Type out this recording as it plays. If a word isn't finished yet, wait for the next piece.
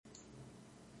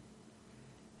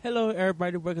Hello,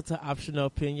 everybody. Welcome to Optional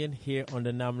Opinion here on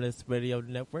the Nominalist Radio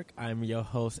Network. I'm your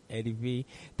host, Eddie V.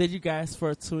 Thank you guys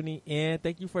for tuning in.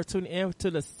 Thank you for tuning in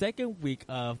to the second week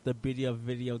of the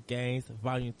Video Games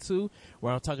Volume 2,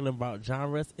 where I'm talking about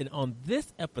genres. And on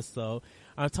this episode,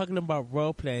 I'm talking about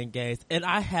role-playing games. And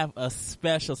I have a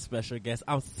special guest.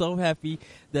 I'm so happy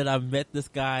that I met this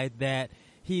guy, that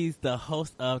he's the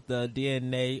host of the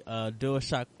DNA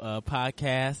DualShock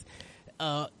podcast.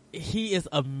 He is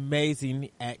amazing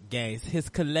at games. His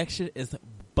collection is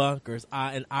bunkers.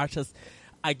 I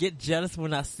get jealous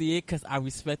when I see it because I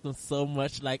respect him so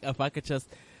much. Like if I could just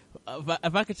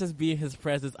be in his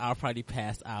presence, I'll probably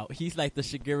pass out. He's like the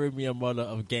Shigeru Miyamoto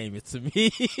of gaming to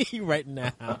me right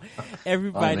now.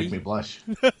 Everybody, make me blush.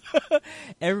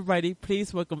 Everybody,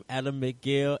 please welcome Adam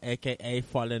McGill, aka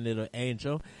Fallen Little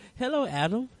Angel. Hello,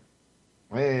 Adam.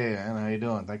 Hey, Anna, how you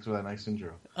doing? Thanks for that nice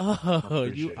intro. Oh,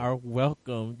 you are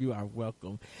welcome. You are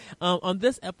welcome. On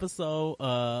this episode,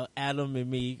 Adam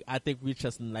and me, I think we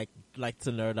just like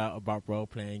to nerd out about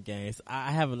role-playing games.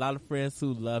 I have a lot of friends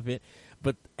who love it,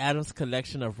 but Adam's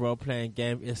collection of role-playing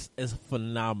games is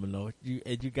phenomenal. You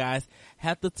guys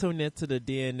have to tune into the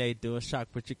DNA DualShock,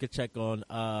 but you can check on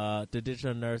the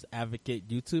Digital Nerds Advocate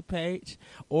YouTube page,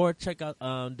 or check out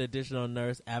the Digital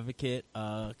Nerds Advocate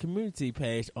community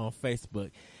page on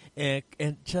Facebook, and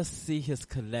just see his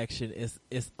collection is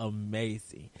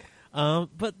amazing.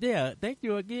 But yeah, thank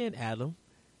you again, Adam.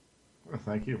 Well,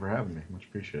 thank you for having me. Much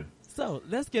appreciated. So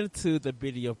let's get into the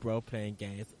video of role-playing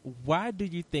games. Why do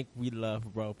you think we love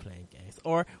role-playing games?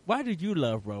 Or why do you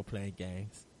love role-playing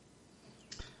games?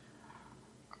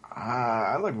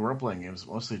 I like role-playing games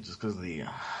mostly just because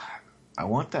I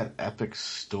want that epic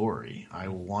story. I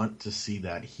want to see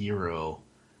that hero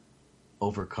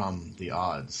overcome the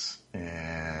odds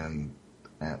and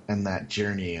that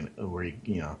journey, and where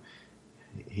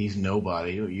he's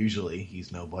nobody. Usually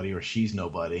he's nobody or she's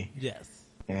nobody. Yes.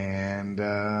 And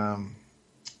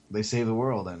they save the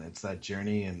world, and it's that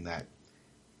journey and that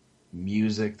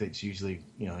music that's usually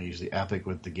epic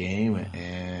with the game,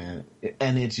 and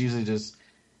it's usually just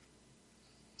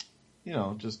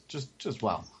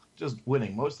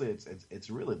winning. Mostly it's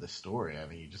really the story. I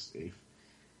mean,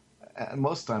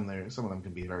 most of the time some of them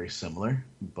can be very similar,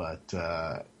 but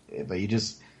you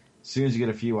just, as soon as you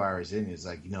get a few hours in, it's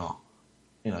like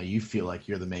you feel like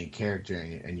you're the main character,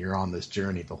 and you're on this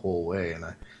journey the whole way. And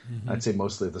I'd say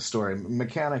mostly the story.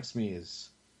 Mechanics to me is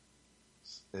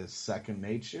second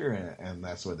nature, and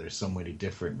that's why there's so many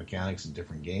different mechanics in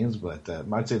different games. But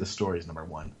I'd say the story is number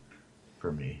one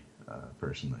for me,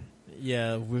 personally.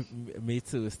 Yeah, me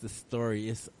too. It's the story.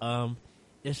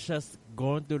 It's just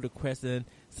going through the quest and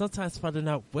sometimes finding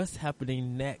out what's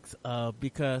happening next.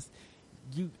 Because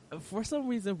for some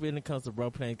reason, when it comes to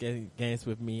role-playing games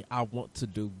with me, I want to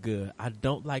do good. I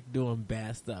don't like doing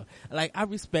bad stuff. Like, I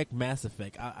respect Mass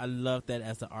Effect. I love that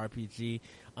as an RPG.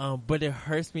 But it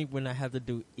hurts me when I have to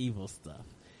do evil stuff.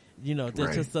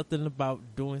 There's just something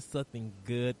about doing something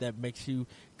good that makes you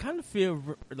kind of feel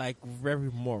like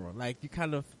very moral. Like, you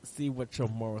kind of see what your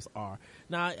morals are.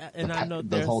 Now, and I know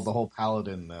the whole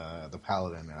paladin,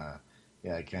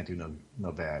 yeah, I can't do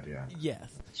no bad, yeah. Yes.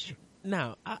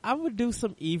 Now, I would do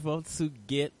some evil to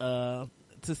get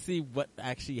to see what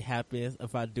actually happens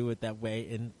if I do it that way,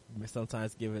 and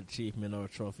sometimes give an achievement or a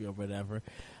trophy or whatever.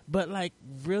 But like,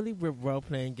 really, with role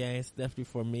playing games, definitely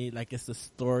for me, like, it's the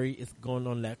story, it's going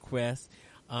on that quest.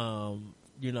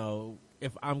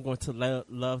 If I'm going to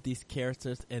love these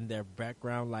characters and their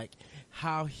background, like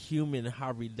how human and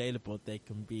how relatable they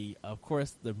can be. Of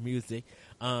course, the music.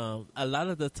 A lot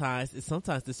of the times,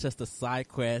 sometimes it's just a side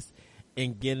quest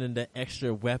and getting the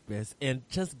extra weapons and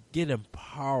just getting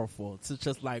powerful to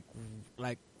just like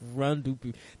run through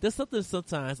people. There's something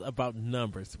sometimes about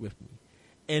numbers with me,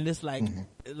 and it's like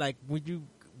like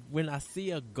when I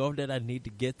see a goal that I need to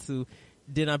get to,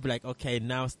 then I'll be like, okay,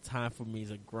 now it's time for me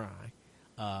to grind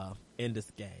in this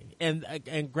game. And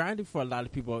grinding for a lot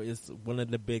of people is one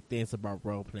of the big things about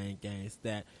role playing games,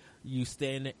 that you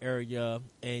stay in the area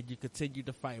and you continue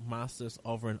to fight monsters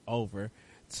over and over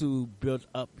to build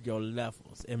up your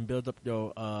levels and build up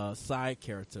your side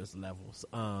characters levels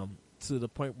to the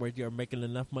point where you're making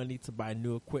enough money to buy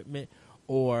new equipment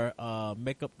or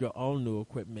make up your own new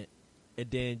equipment, and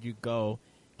then you go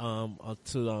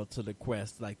to the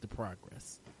quest, like the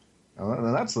progress.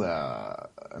 And that's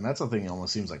the thing. It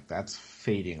almost seems like that's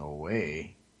fading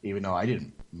away, even though I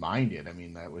didn't mind it. I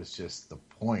mean, that was just the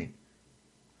point,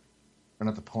 or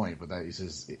not the point, but that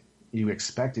you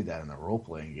expected that in a role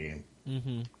playing game.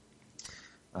 Mm-hmm.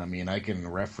 I mean, I can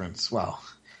reference. Well,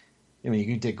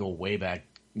 you can go way back.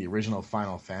 The original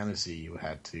Final Fantasy, you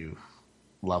had to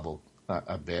level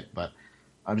a bit, but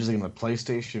I'm just thinking the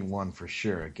PlayStation 1 for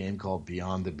sure, a game called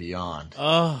Beyond the Beyond.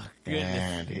 Oh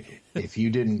goodness! And if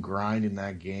you didn't grind in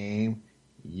that game,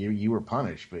 you were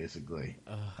punished, basically.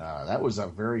 That was a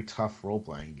very tough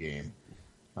role-playing game.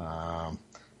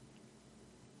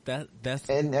 That's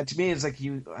And to me, it's like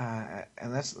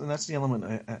and that's the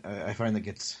element I find that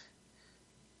gets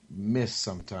missed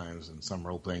sometimes in some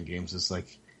role-playing games. It's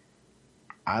like,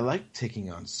 I like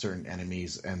taking on certain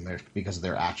enemies and because of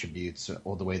their attributes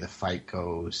or the way the fight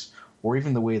goes or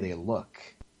even the way they look,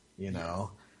 you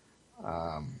know.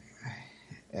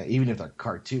 Even if they're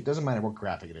cartoon, it doesn't matter what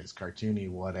graphic it is, cartoony,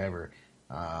 whatever.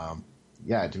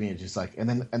 Yeah, to me it's just like,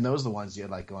 and those are the ones you're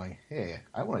like going, hey,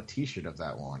 I want a T-shirt of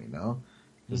that one, you know,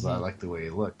 because I like the way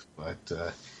it looked. But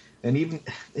and even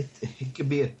it could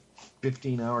be a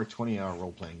 15-hour, 20-hour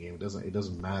role-playing game. It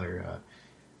doesn't matter.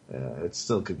 It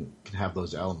still can have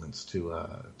those elements to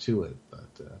it.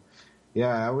 But yeah,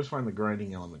 I always find the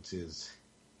grinding element is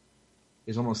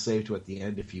almost safe to at the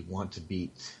end if you want to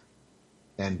beat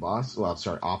end boss. Well,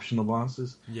 sorry, optional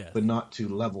bosses. Yes. But not to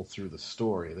level through the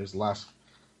story. There's the last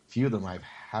few of them I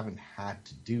haven't had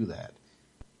to do that,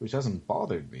 which hasn't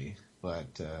bothered me.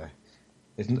 But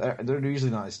they're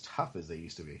usually not as tough as they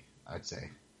used to be, I'd say.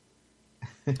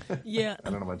 Yeah.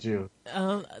 I don't know about you.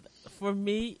 For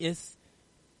me, it's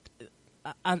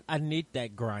I need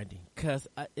that grinding because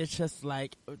it's just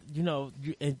like, you know,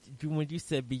 when you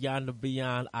said Beyond the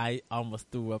Beyond, I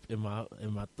almost threw up in my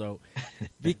throat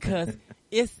because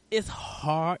it's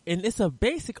hard and it's a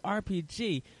basic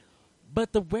RPG,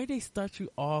 but the way they start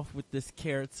you off with this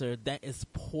character that is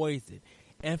poison,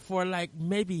 and for like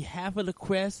maybe half of the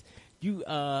quest, you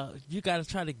got to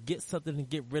try to get something to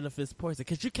get rid of his poison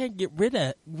because you can't get rid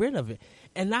of it.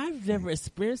 And I've never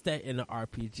experienced that in an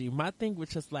RPG. My thing was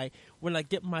just like, when I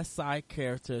get my side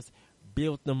characters,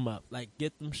 build them up, like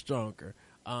get them stronger,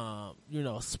 you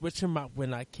know, switch them out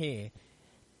when I can.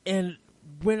 And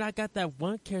when I got that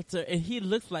one character, and he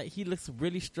looks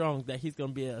really strong, that he's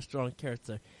gonna be a strong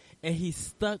character, and he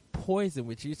stuck poison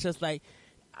with you. It's just like,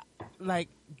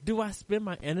 do I spend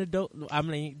my antidote? I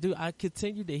mean, do I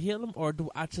continue to heal him, or do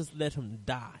I just let him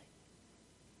die?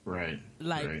 Right.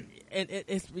 Like, right. and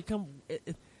it's become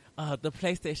the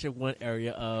PlayStation 1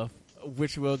 area of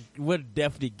which we'll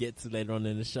definitely get to later on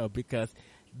in the show, because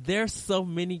there's so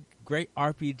many great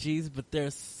RPGs, but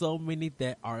there's so many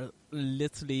that are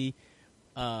literally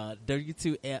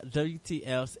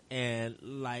WTFs and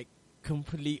like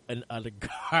complete and utter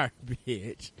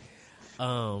garbage.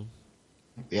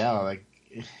 Yeah, like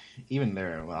even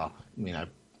there. Well, I mean, I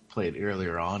played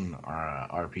earlier on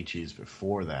RPGs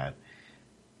before that,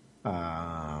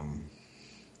 and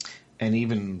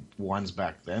even ones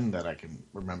back then that I can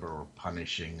remember were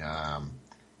punishing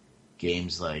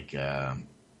games like the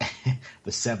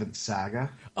Seventh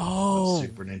Saga on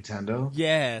Super Nintendo.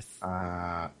 Yes,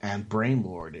 and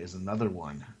Brainlord is another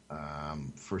one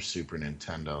for Super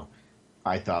Nintendo.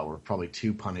 I thought were probably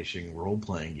two punishing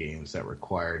role-playing games that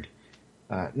required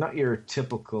not your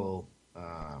typical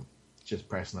just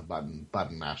pressing the button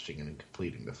mashing and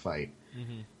completing the fight,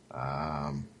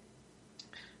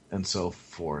 and so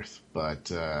forth.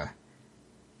 But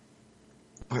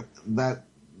that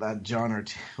genre,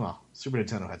 well, Super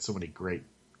Nintendo had so many great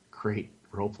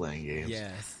role playing games.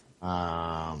 yes.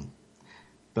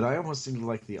 But I almost seem to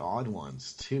like the odd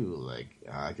ones too. Like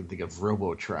I can think of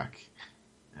Robo Truck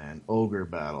and Ogre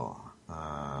Battle.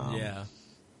 Yeah.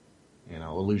 You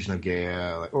know, Illusion of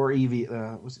Gaia, or Eevee.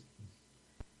 Was it?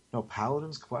 No,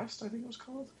 Paladin's Quest, I think it was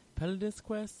called. Paladin's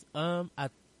Quest. I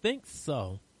think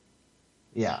so.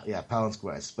 Yeah, Paladin's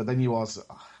Quest. But then you also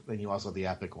have the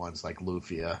epic ones like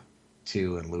Lufia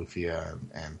 2 and Lufia,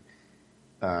 and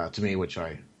to me, which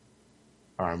are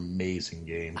amazing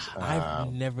games.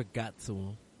 I've never got to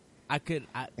them.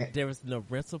 There was no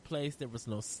rental place. There was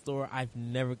no store. I've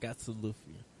never got to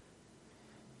Lufia.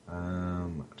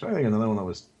 I'm trying to think of another one that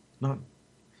was not.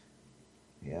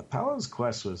 Yeah, Paladin's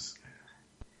Quest was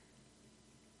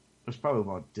probably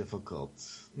more difficult.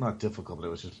 Not difficult, but it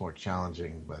was just more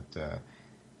challenging. But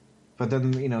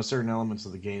then, you know, certain elements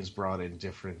of the games brought in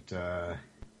different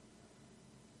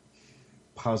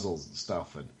puzzles and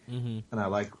stuff, and I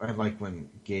like when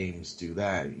games do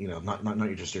that. You know, not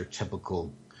just your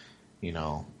typical, you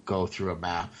know, go through a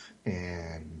map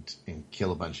and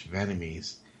kill a bunch of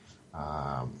enemies.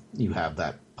 You have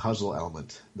that puzzle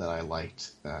element that I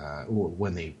liked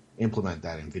when they implement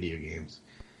that in video games.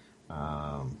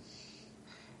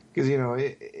 Because, you know,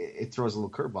 it throws a little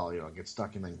curveball, you know, get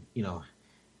stuck, and then, you know,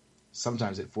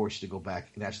 sometimes it forces you to go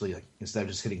back and actually, like, instead of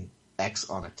just hitting X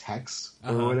on a text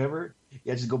or whatever,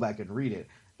 you just go back and read it.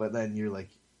 But then you're like,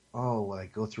 oh,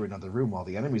 like go through another room while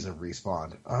the enemies have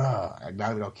respawned. I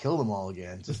now gotta kill them all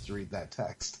again just to read that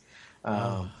text. Oh,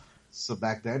 Um, so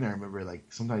back then, I remember like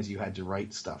sometimes you had to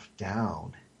write stuff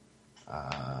down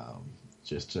um,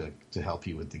 just to help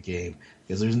you with the game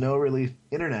because there's no really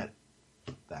internet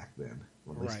back then.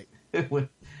 At least right. when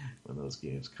those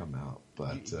games come out. You,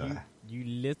 But you you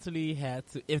literally had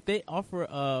to. If they offer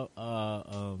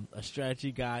a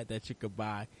strategy guide that you could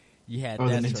buy, you had oh,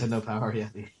 the that choice. Nintendo Power, yeah,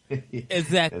 that's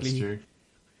Exactly. true.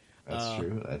 That's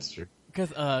true. That's true.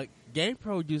 Because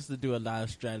GamePro used to do a lot of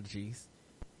strategies,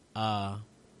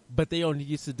 but they only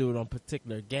used to do it on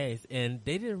particular games, and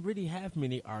they didn't really have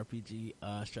many RPG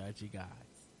strategy guides.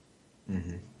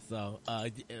 Hmm. So,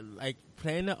 like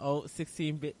playing the old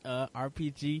 16-bit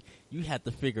RPG, you had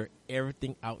to figure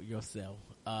everything out yourself.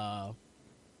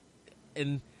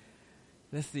 And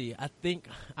let's see,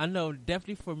 I know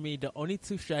definitely for me, the only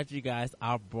two strategy guides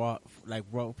I brought, like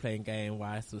role playing game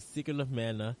wise, was Secret of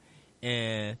Mana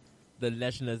and The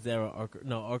Legend of Zelda,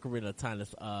 Ocarina of Time.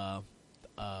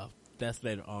 That's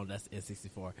later on. That's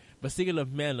N64. But Secret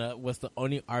of Mana was the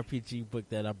only RPG book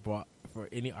that I brought for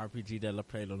any RPG that I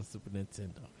played on the Super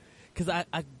Nintendo. Because I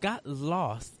got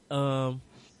lost. I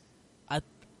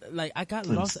got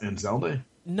lost. In Zelda.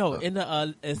 No, in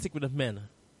the in Secret of Mana.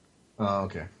 Oh,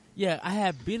 okay. Yeah, I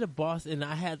had beat a boss and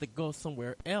I had to go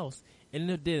somewhere else,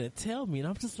 and it didn't tell me. And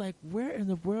I'm just like, where in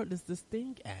the world is this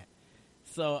thing at?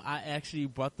 So I actually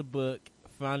bought the book,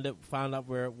 found out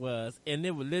where it was, and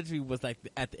it literally was like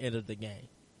at the end of the game.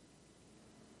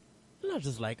 And I was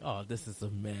just like, oh, this is a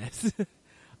mess.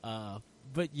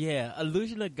 But yeah,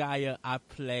 Illusion of Gaia I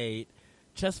played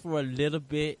just for a little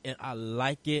bit, and I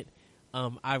like it.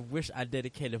 I wish I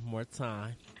dedicated more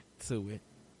time to it.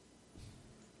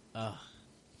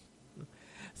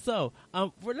 So,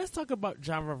 let's talk about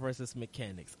genre versus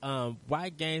mechanics. Why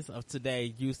games of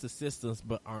today use the systems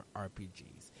but aren't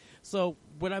RPGs? So,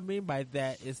 what I mean by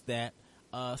that is that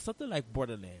something like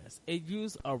Borderlands, it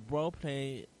used a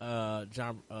role-playing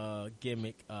genre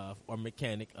gimmick or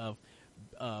mechanic of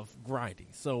grinding.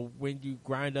 So, when you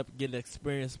grind up, get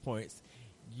experience points,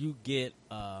 you get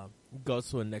go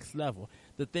to a next level.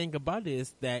 The thing about it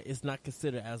is that it's not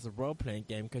considered as a role playing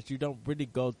game because you don't really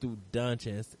go through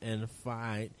dungeons and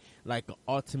find like an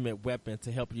ultimate weapon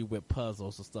to help you with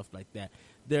puzzles or stuff like that.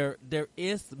 There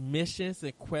is missions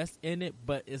and quests in it,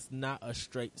 but it's not a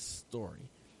straight story.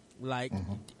 Like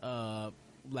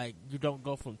like you don't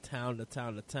go from town to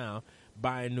town to town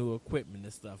buying new equipment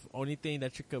and stuff. Only thing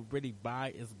that you could really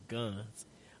buy is guns.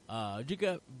 You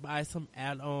could buy some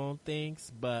add-on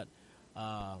things, but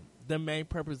the main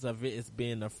purpose of it is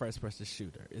being a first-person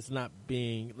shooter. It's not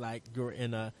being like you're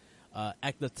in a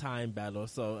active time battle.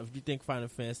 So if you think Final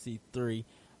Fantasy 3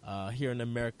 here in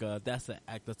America, that's an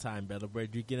active time battle where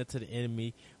you get into the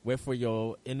enemy, wait for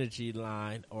your energy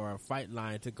line or a fight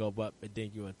line to go up, and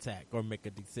then you attack or make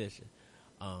a decision.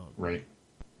 Right.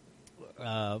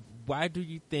 Why do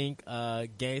you think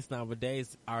games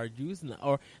nowadays are using,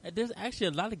 or there's actually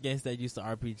a lot of games that use the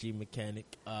RPG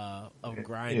mechanic of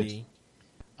grinding?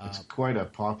 It's quite a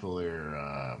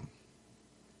popular.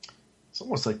 It's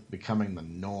almost like becoming the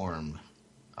norm.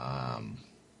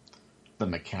 The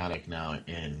mechanic now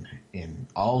in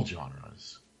all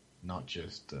genres, not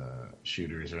just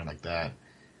shooters or anything like that.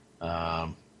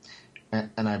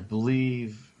 And I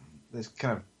believe there's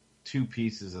kind of two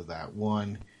pieces of that.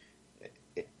 One,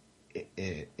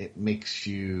 it makes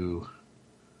you,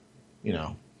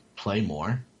 play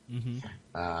more. Mm-hmm.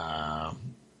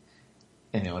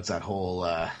 And, it's that whole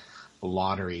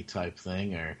lottery type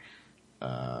thing, or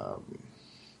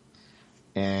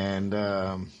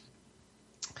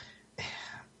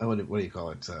what do you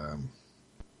call it?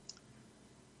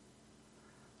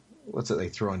 What's it they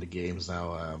throw into games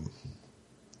now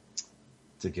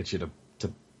to get you to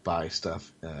buy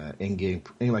stuff in game,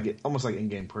 almost like in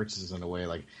game purchases in a way.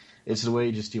 Like it's a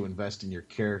way just to invest in your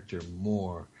character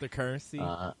more. The currency.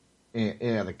 Yeah,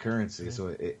 the currency. Yeah.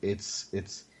 So it's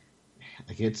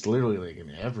like it's literally like in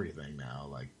everything now.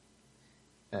 Like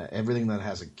everything that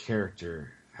has a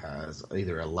character has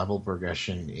either a level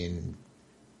progression in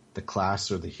the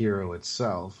class or the hero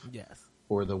itself, yes,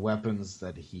 or the weapons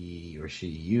that he or she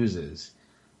uses,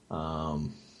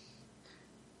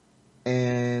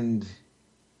 and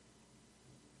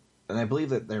I believe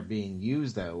that they're being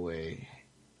used that way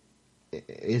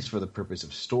is for the purpose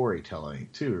of storytelling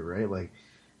too, right? Like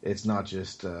it's not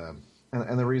just and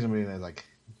the reason being that like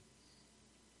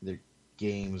the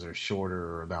games are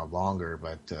shorter or now longer,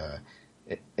 but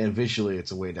and visually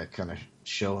it's a way to kind of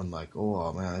show and like,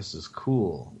 oh man, this is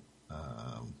cool.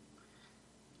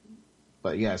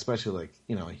 But yeah, especially like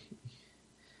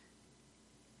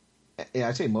Yeah,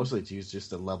 I'd say mostly it's used just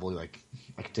to level. Like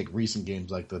I could take recent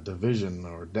games like the Division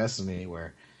or Destiny,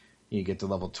 where you get to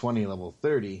level 20, level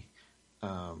 30.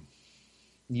 Um,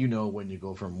 you know when you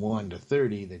go from 1 to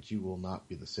 30 that you will not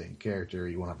be the same character.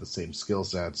 You won't have the same skill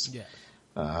sets, Yes.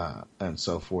 and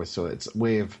so forth. So it's a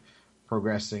way of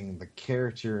progressing the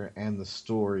character and the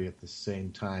story at the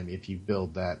same time if you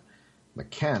build that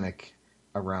mechanic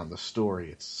around the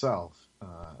story itself,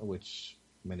 which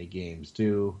many games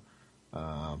do.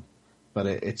 Um, but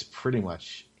it's pretty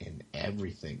much in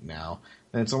everything now,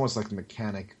 and it's almost like the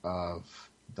mechanic of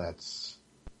that's.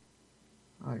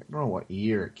 I don't know what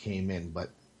year it came in, but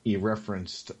he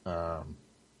referenced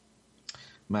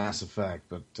Mass Effect,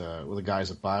 but with the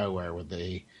guys at BioWare, where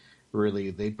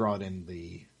they brought in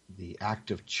the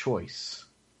active choice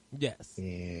Yes.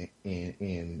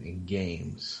 in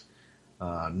games,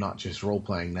 not just role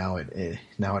playing. Now it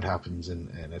happens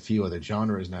in a few other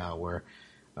genres now where.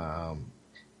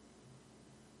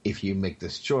 If you make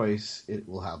this choice, it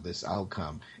will have this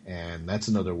outcome. And that's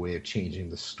another way of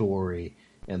changing the story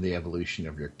and the evolution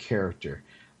of your character.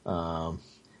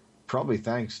 Probably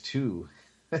thanks to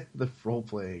the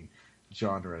role-playing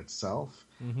genre itself.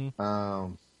 Mm-hmm.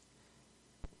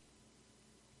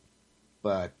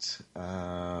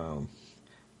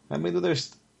 I mean,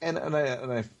 there's... And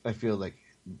I feel like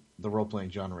the role-playing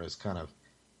genre has kind of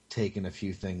taken a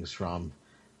few things from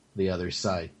the other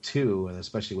side too, and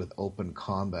especially with open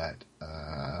combat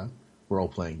role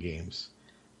playing games,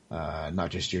 not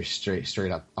just your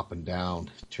straight up and down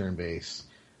turn based,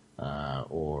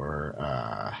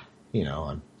 or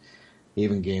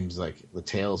even games like the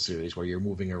Tales series where you're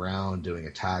moving around doing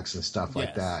attacks and stuff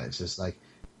like that. It's just like,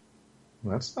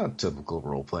 well, that's not typical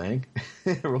role playing.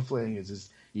 Role playing is just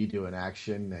you do an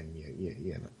action and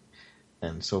you know,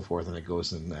 and so forth, and it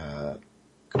goes in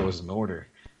order.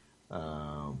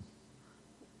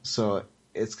 So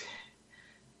it's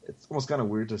almost kind of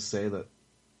weird to say that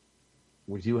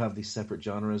we do have these separate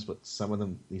genres, but some of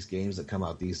them, these games that come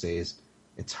out these days,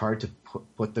 it's hard to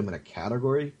put them in a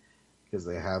category because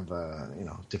they have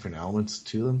different elements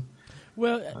to them.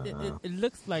 Well, it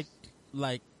looks like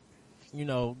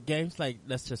games like,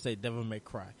 let's just say, Devil May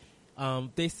Cry.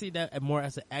 They see that more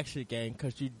as an action game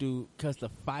because the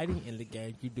fighting in the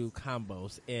game, you do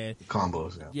combos and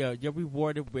yeah, you're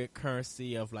rewarded with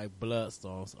currency of like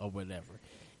bloodstones or whatever,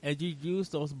 and you use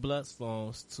those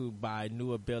bloodstones to buy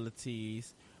new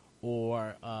abilities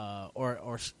or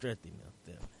strengthening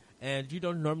them. And you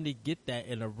don't normally get that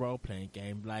in a role playing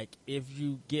game. Like if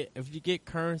you get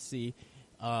currency,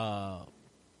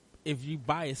 if you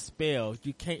buy a spell,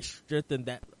 you can't strengthen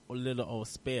that little old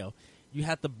spell. You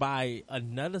have to buy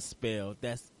another spell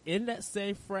that's in that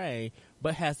same frame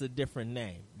but has a different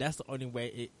name. That's the only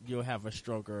way you'll have a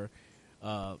stronger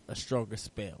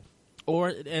spell.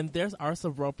 And there are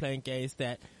some role playing games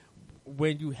that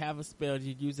when you have a spell,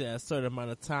 you use it at a certain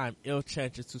amount of time, it'll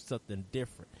change it to something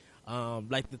different.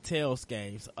 Like the Tales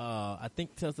games. I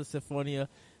think Tales of Symphonia,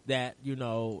 that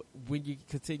when you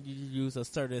continue to use a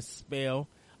certain spell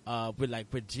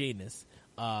with Genus.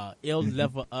 It'll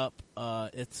level up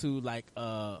into like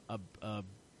it'll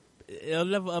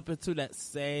level up into that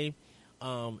same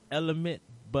element,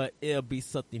 but it'll be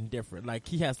something different. Like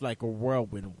he has like a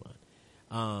whirlwind one,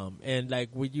 and like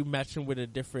when you match him with a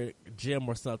different gem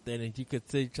or something, and you could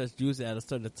just use it at a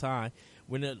certain time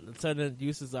when certain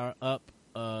uses are up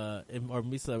or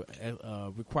meets a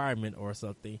requirement or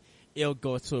something, it'll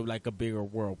go to like a bigger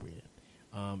whirlwind.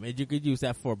 And you could use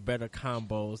that for better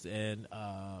combos and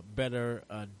better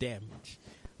damage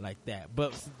like that.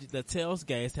 But the Tales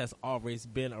games has always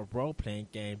been a role-playing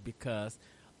game because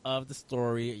of the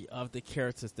story, of the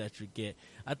characters that you get.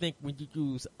 I think when you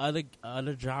use other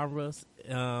genres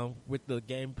with the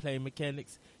gameplay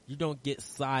mechanics, you don't get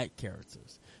side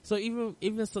characters. So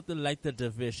even something like The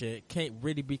Division can't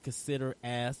really be considered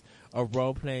as a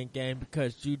role-playing game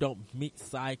because you don't meet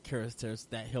side characters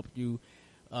that help you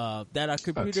that are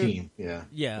computer,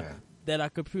 that are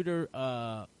computer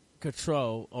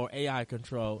control or AI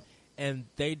control, and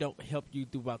they don't help you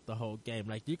throughout the whole game.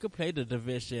 Like you could play The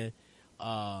Division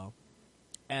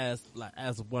as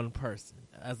one person,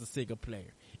 as a single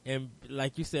player, and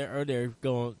like you said earlier,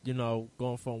 going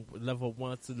from level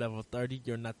 1 to level 30,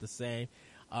 you're not the same.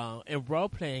 In role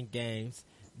playing games,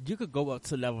 you could go up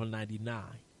to level 99,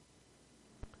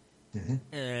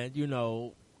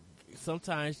 and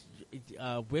sometimes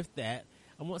with that,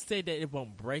 I won't say that it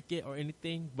won't break it or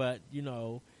anything, but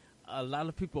a lot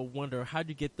of people wonder how do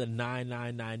you get the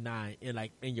 9999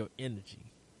 in your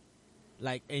energy,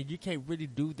 and you can't really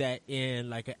do that in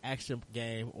like an action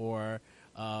game or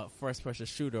first person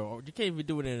shooter, or you can't even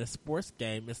do it in a sports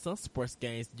game. And some sports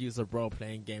games use a role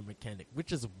playing game mechanic,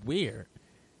 which is weird.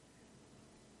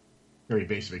 Or you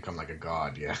basically become like a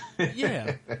god, yeah.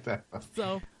 Yeah.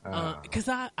 So, because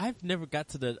I've never got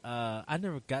to I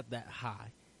never got that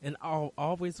high, and I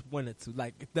always wanted to.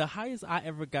 Like the highest I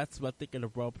ever got to, I think, in a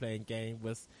role playing game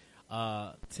was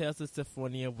Tales of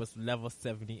Symphonia was level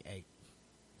 78.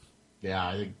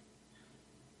 Yeah,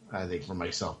 I think for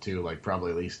myself too, like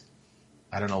probably at least,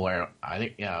 I don't know where, I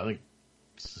think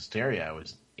Systeria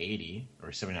was 80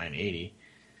 or 79, 80.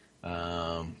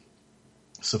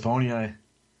 Symphonia,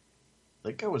 I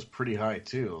think I was pretty high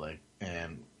too, like,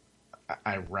 and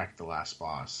I wrecked the last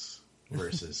boss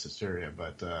versus Systeria,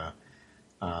 but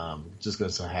just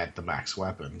because I had the max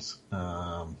weapons.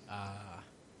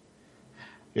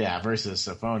 Yeah, versus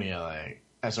Symphonia,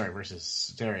 versus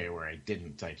Systeria, where I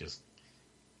didn't.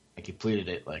 I completed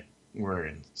it, like, where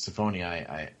in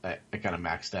Symphonia I kind of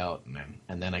maxed out,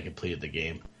 and then I completed the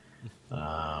game.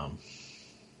 But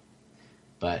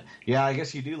yeah, I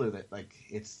guess you do live it. Like,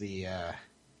 it's the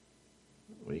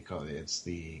what do you call it? It's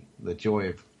the joy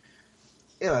of,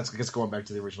 yeah. That's, I guess, going back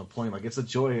to the original point. Like, it's the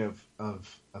joy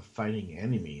of fighting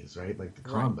enemies, right? Like the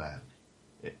combat.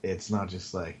 It's not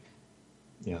just like,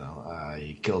 you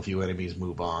kill a few enemies,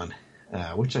 move on,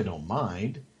 which I don't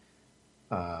mind.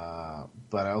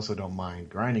 But I also don't mind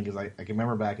grinding, because I can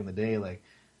remember back in the day, like,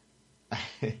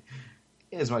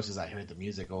 as much as I heard the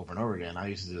music over and over again, I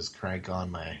used to just crank on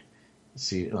my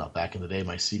back in the day,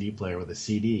 my CD player with a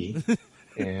CD,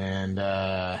 and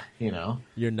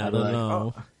you're not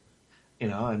alone.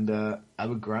 And I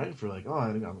would grind for like,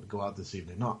 I think I'm gonna go out this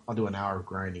evening. No, I'll do an hour of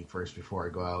grinding first before I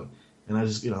go out, and I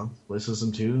just listen to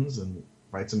some tunes and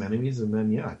fight some enemies, and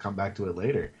then come back to it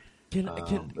later. It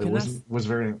was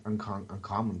very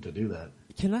uncommon to do that.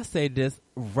 Can I say this?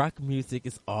 Rock music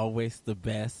is always the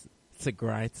best to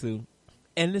grind to,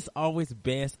 and it's always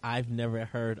bands I've never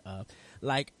heard of.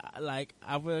 Like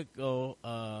I would go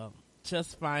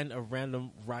just find a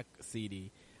random rock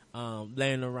CD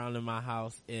laying around in my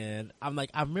house, and I'm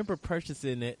like, I remember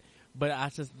purchasing it, but I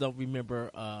just don't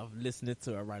remember listening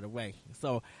to it right away.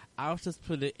 So I'll just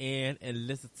put it in and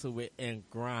listen to it and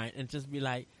grind, and just be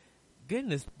like,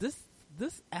 goodness, this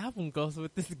album goes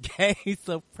with this game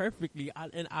so perfectly,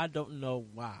 and I don't know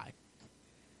why.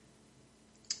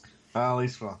 At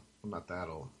least, I'm not that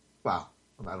old. Well,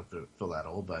 I don't feel that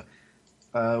old, but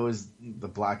it was the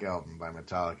Black Album by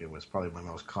Metallica. Was probably my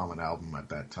most common album at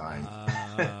that time.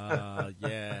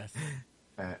 Yes.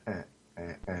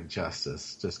 And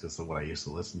Justice, just because of what I used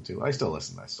to listen to. I still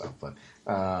listen to that stuff, but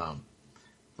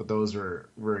those were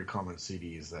very common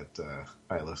CDs that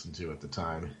I listened to at the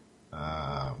time.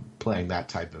 Playing that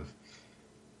type of,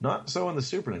 not so on the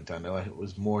Super Nintendo. It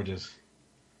was more just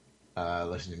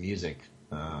listening to music.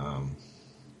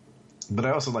 But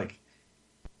I also like,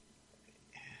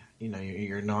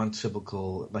 your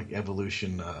non-typical like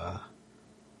evolution of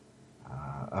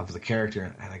the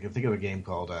character, and I can think of a game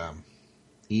called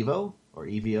Evo or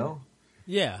EVO.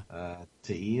 Yeah.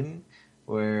 To Ian,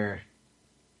 where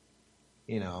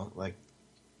like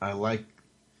I like.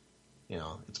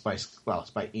 It's by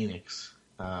Enix,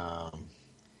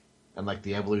 and like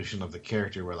the evolution of the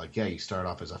character, where like, you start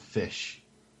off as a fish,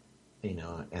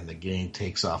 and the game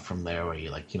takes off from there, where you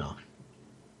like,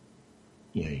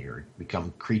 you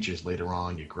become creatures later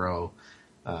on, you grow,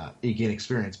 you gain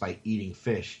experience by eating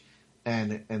fish,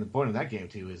 and the point of that game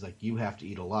too is like you have to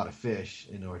eat a lot of fish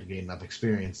in order to gain enough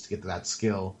experience to get to that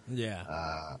skill.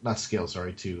 Yeah. Not skill,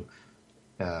 sorry, to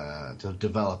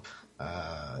develop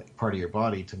part of your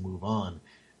body to move on,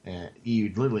 and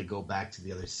you'd literally go back to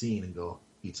the other scene and go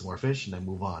eat some more fish, and then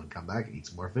move on, come back, eat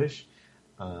some more fish,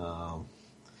 and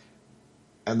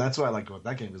that's why I liked about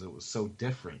that game, because it was so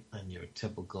different than your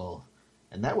typical,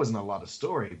 and that wasn't a lot of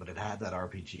story, but it had that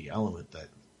RPG element that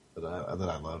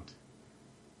I loved.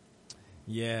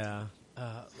 Yeah.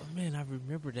 Man, I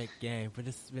remember that game, but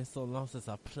it's been so long since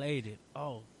I played it.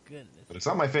 Oh goodness! But it's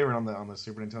not my favorite on the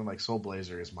Super Nintendo. Like Soul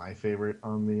Blazer is my favorite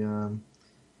on the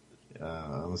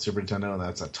Super Nintendo, and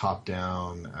that's a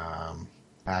top-down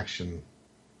action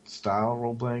style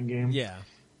role-playing game. Yeah.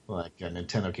 Like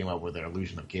Nintendo came up with their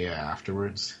Illusion of Gaia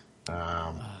afterwards,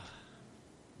 but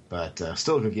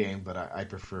still a good game. But I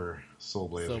prefer Soul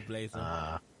Blazer. Soul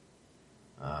Blazer.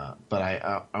 But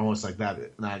I almost like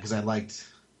that because I liked.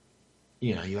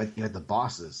 You had the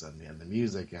bosses and the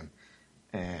music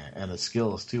and the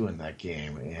skills too in that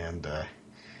game, and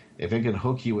if it can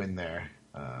hook you in there,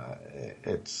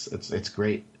 it's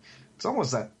great. It's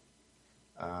almost that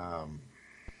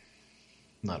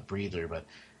not Breather, but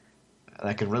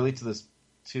I can relate to this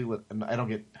too. And I don't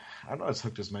know, it's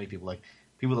hooked as many people. Like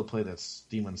people that play that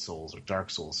Demon Souls or Dark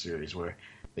Souls series where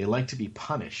they like to be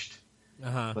punished,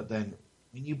 but then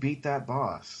when you beat that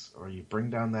boss or you bring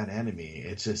down that enemy,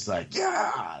 it's just like,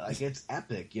 yeah, like it's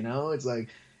epic, you know? It's like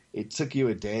it took you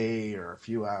a day or a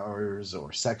few hours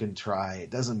or second try. It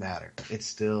doesn't matter. It's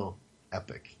still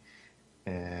epic.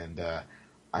 And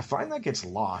I find that gets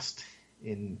lost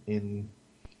in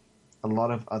a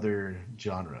lot of other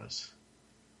genres.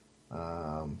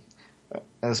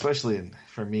 Especially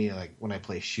for me, like when I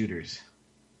play shooters,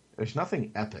 there's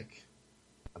nothing epic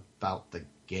about the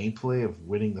gameplay of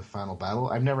winning the final battle.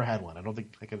 I've never had one. I don't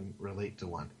think I can relate to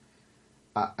one.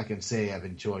 I can say I've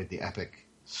enjoyed the epic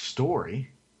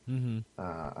story, and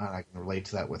I can relate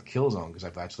to that with Killzone because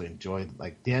I've actually enjoyed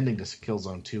like the ending to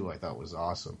Killzone 2. I thought was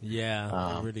awesome.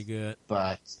 Yeah, really good.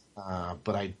 But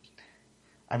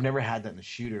I've never had that in a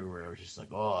shooter where it was just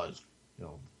like, oh,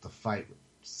 the fight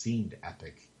seemed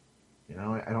epic. You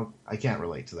know, I can't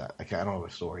relate to that. I don't have a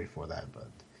story for that, but.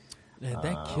 Yeah,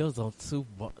 that Killzone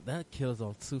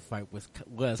 2 fight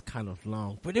was kind of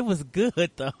long, but it was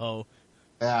good though.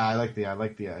 Yeah, I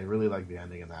really like the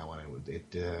ending in that one.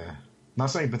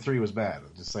 Not saying the 3 was bad.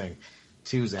 I'm just saying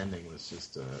 2's ending was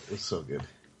just it's so good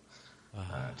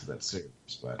to that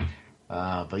series.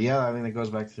 But yeah, I mean, it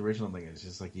goes back to the original thing. It's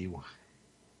just like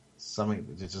something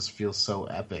that just feels so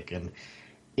epic, and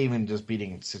even just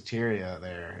beating Soteria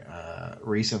there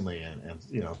recently, and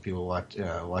people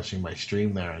watching my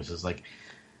stream there, it's just like,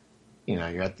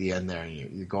 you're at the end there, and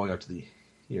you're going up to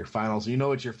your finals.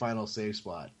 It's your final save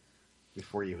spot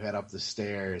before you head up the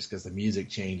stairs because the music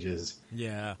changes.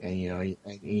 Yeah, and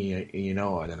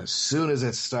and then as soon as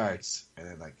it starts, and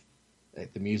then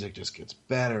like the music just gets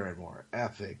better and more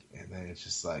epic, and then it's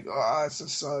just like, oh, it's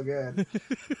just so good.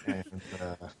 And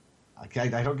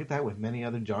I don't get that with many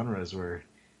other genres where.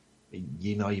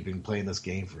 You've been playing this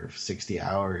game for 60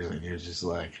 hours and you're just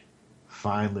like,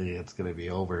 finally it's going to be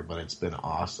over, but it's been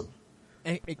awesome.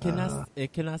 And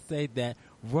can I say that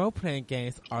role-playing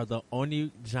games are the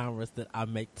only genres that I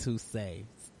make 2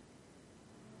 saves.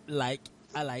 Like,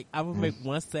 I would make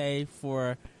one save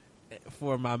for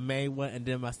my main one and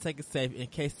then my second save in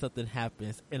case something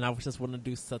happens and I would just want to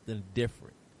do something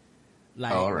different.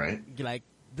 Like, all right. Like,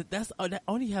 that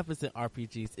only happens in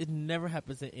RPGs. It never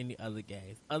happens in any other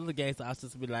games. Other games, I'll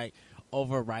just be like,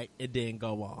 overwrite and then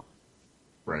go on.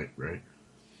 Right.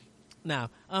 Now,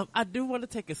 I do want to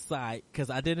take a side because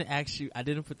I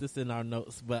didn't put this in our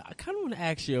notes, but I kind of want to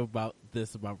ask you about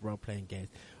role-playing games.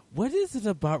 What is it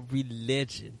about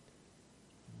religion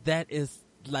that is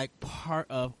like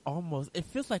it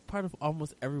feels like part of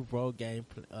almost every role game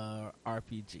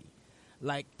RPG?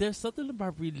 Like, there's something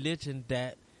about religion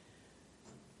that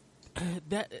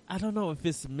I don't know if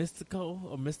it's mystical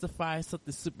or mystifies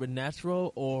something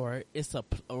supernatural or it's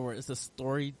a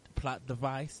story plot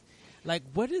device. Like,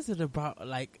 what is it about,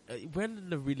 like, whether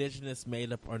the religion is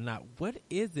made up or not, what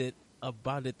is it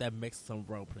about it that makes some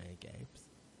role-playing games?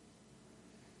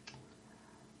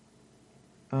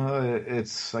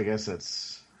 I guess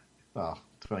it's, well,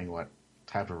 depending what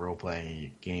type of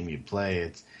role-playing game you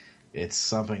play, it's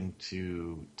something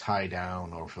to tie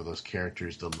down or for those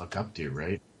characters to look up to,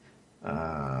 right?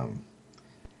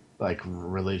 Like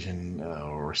religion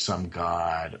or some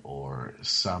god or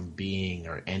some being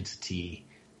or entity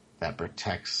that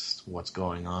protects what's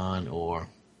going on, or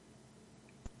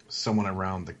someone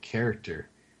around the character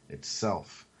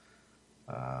itself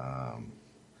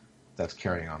that's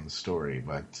carrying on the story.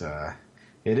 But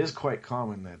it is quite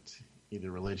common that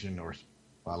either religion or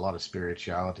a lot of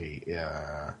spirituality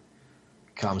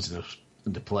comes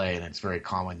into play, and it's very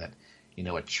common that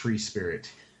a tree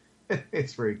spirit.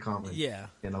 It's very common,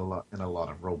 in a lot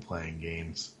of role playing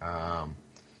games.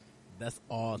 That's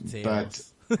all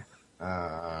tales.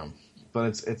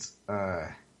 But it's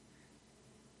I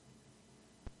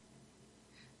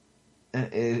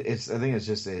think it's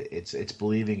just it's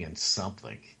believing in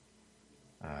something.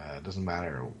 It doesn't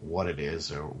matter what it is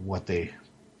or what they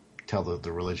tell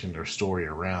the religion or story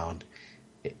around.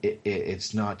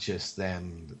 It's not just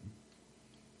them,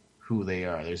 who they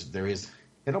are. There is.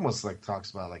 It almost like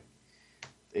talks about like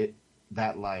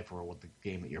that life or what the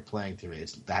game that you're playing through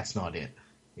is. That's not it.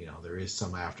 There is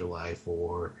some afterlife,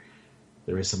 or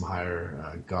there is some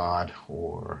higher god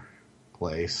or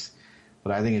place.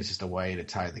 But I think it's just a way to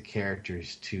tie the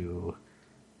characters to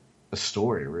a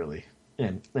story, really,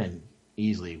 and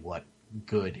easily what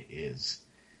good is.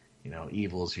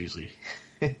 Evil is usually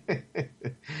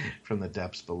from the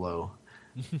depths below.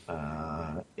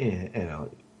 I think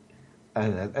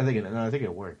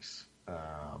it works.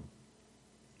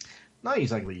 Not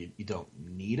exactly you don't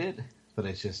need it, but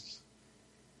it's just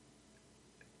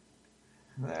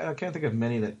I can't think of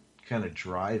many that kind of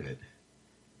drive it.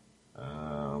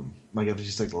 Like it was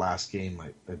just like the last game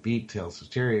I beat Tales of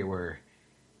Systeria, where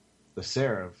the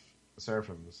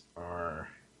seraphims are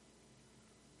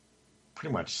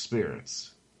pretty much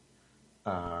spirits,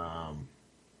 and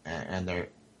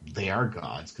they are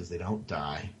gods because they don't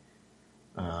die,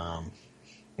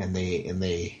 and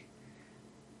they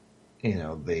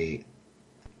they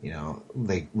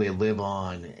live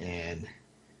on, and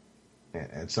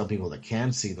some people that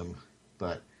can see them,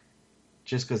 but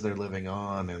just because they're living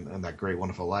on and that great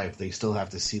wonderful life, they still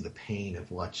have to see the pain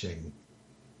of watching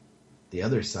the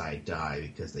other side die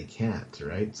because they can't,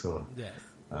 right? So Yes.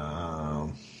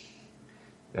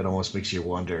 It almost makes you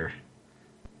wonder,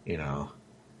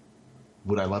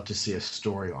 would I love to see a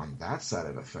story on that side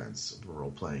of the fence of a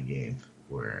role-playing game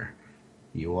where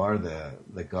you are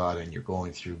the god and you're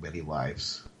going through many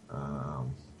lives?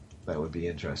 That would be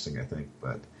interesting, I think.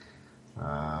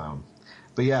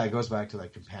 But yeah, it goes back to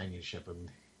that companionship, and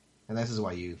this is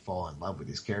why you fall in love with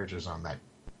these characters on that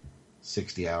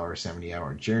 60-hour,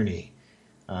 70-hour journey.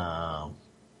 And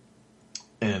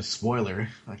spoiler,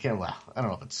 I don't know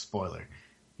if it's spoiler.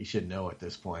 You should know at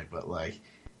this point, but like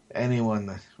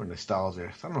anyone for nostalgia,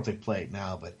 I don't know if they play it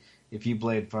now, but if you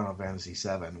played Final Fantasy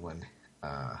VII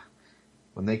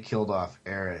when they killed off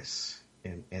Aeris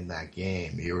in that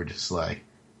game, you were just like,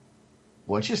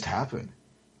 what just happened?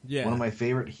 Yeah. One of my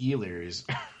favorite healers,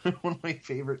 or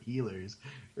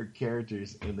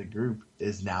characters in the group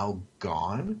is now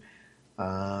gone.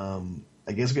 I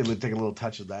guess we could take a little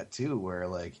touch of that too, where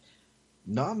like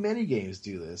not many games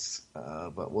do this,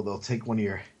 but they'll take one of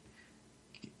your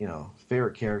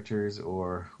favorite characters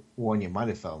or one you might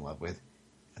have fell in love with,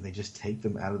 and they just take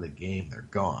them out of the game. They're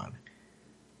gone,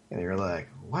 and you're like,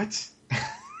 what?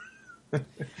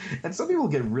 And some people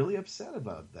get really upset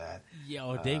about that.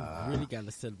 Yo, they really got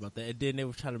upset about that. And then they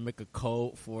were trying to make a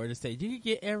code for it and say, you can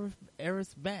get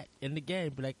Aeris back in the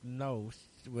game. But like, no,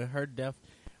 when her death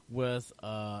was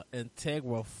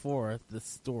integral for the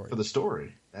story. For the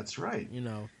story. That's right.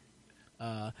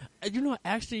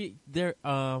 Actually, their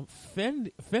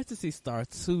Phantasy Star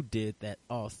 2 did that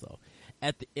also.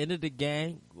 At the end of the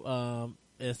game, and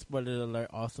spoiler alert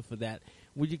also for that,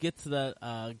 when you get to the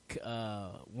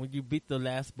when you beat the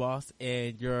last boss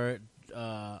and you're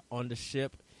on the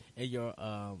ship and you're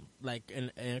like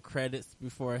in credits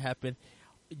before it happened,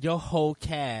 your whole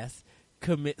cast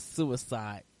commits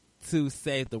suicide to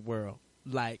save the world.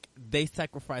 Like they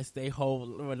sacrificed their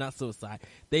not suicide.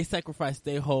 They sacrificed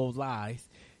their whole lives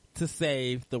to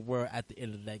save the world at the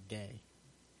end of that game.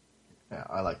 Yeah,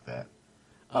 I like that.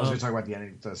 I was going to talk about the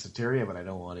ending to Soteria, but I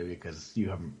don't want to because you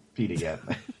haven't beat it yet.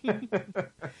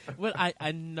 Well,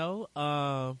 I know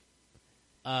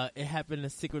it happened in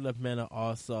Secret of Mana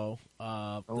also.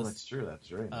 That's true. That's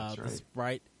right. The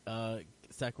sprite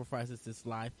sacrifices his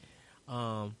life.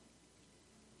 And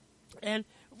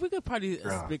we could probably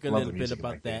speak a little bit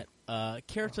about that.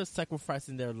 Characters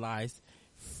sacrificing their lives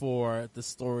for the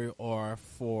story or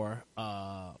for,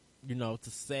 to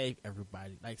save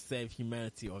everybody, like save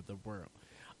humanity or the world.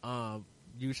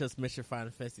 You just mentioned Final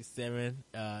Fantasy VII,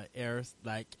 Aeris,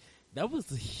 like that was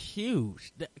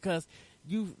huge because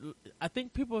I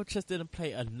think people just didn't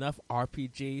play enough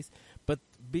RPGs, but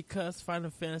because Final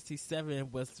Fantasy VII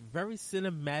was very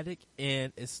cinematic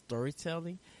in its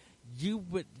storytelling, you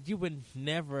would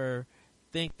never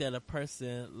think that a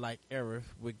person like Aerith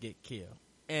would get killed.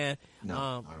 And no,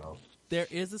 I don't know. There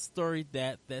is a story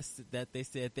that they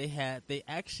said they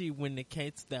actually, when it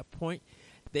came to that point,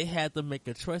 they had to make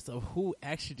a choice of who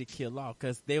actually to kill off,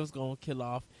 because they was going to kill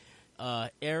off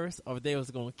Aerith or they was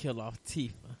going to kill off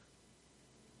Tifa.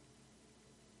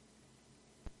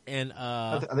 And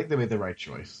I think they made the right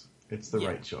choice. It's the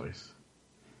right choice.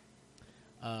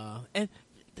 And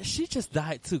she just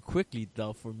died too quickly,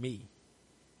 though, for me.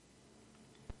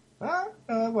 Well,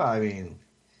 I mean,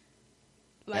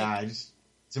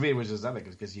 to me it was just epic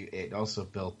because it also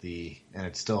built and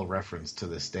it's still referenced to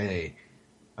this day.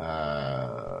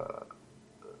 The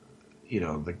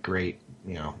great,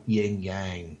 yin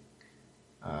yang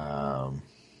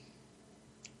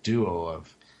duo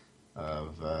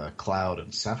of Cloud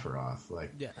and Sephiroth.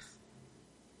 Like, yes,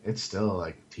 it's still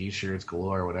like T-shirts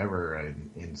galore, or whatever, and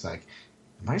it's like,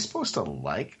 am I supposed to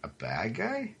like a bad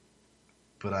guy?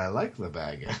 But I like the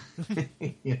bad guy.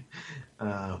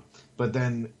 But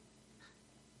then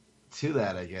to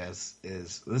that, I guess,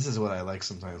 this is what I like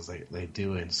sometimes they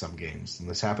do in some games, and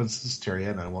this happens to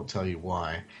Soteria, and I won't tell you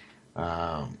why,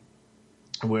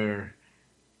 where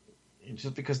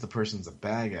just because the person's a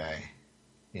bad guy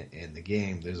in the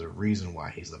game, there's a reason why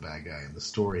he's the bad guy, and the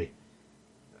story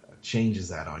changes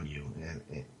that on you,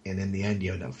 and in the end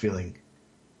you end up feeling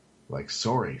like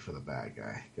sorry for the bad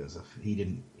guy, because if he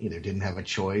didn't have a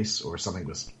choice or something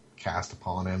was cast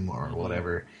upon him or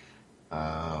whatever.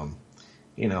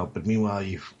 But meanwhile,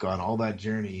 you've gone all that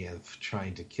journey of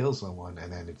trying to kill someone,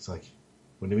 and then it's like,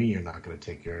 what do you mean you're not going to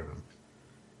take care of him?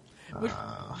 But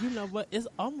you know what? It's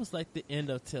almost like the end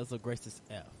of Tales of Grace's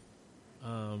F,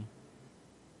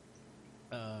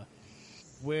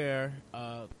 where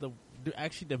the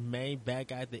main bad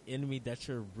guy, the enemy that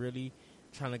you're really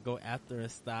trying to go after and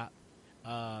stop,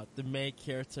 the main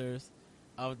character,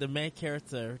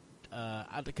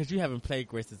 because you haven't played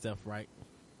Grace's F, right?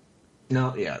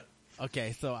 No, yeah.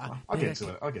 Okay, so I'll get to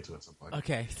it. I'll get to it at some point.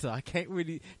 Okay, so I can't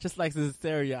really, just like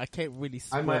Systeria, I can't really.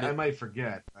 I might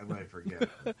forget. If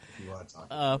you want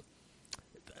to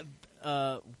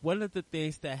talk. One of the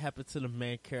things that happened to the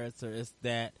main character is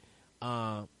that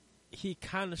he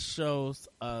kind of shows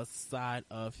a side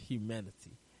of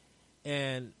humanity,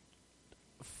 and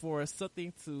for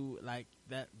something to like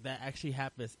that actually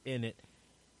happens in it,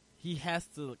 he has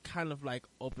to kind of like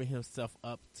open himself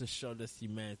up to show this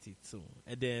humanity to him.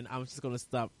 And then I'm just going to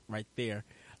stop right there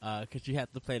because you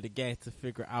have to play the game to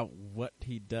figure out what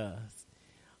he does.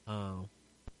 Right.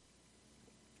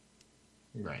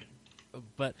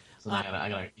 But so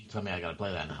now you tell me I gotta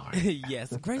play that now. Right?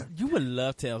 Yes, Grace, you would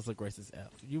love Tales of Grace's F.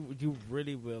 You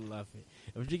really will love it.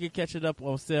 If you can catch it up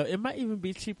on sale, it might even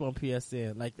be cheap on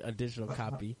PSN, like a digital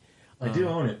copy. I do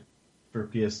own it for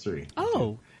PS3.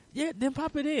 Oh, yeah, then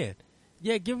pop it in.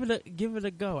 Yeah, give it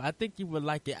a go. I think you would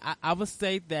like it. I would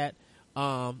say that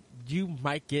you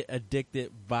might get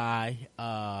addicted by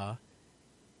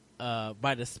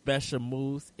the special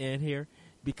moves in here,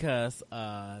 because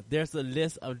there's a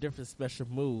list of different special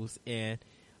moves, and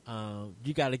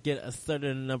you got to get a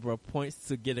certain number of points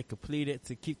to get it completed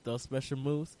to keep those special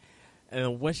moves.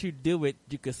 And once you do it,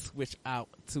 you can switch out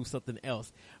to something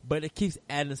else. But it keeps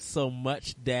adding so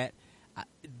much that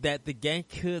the game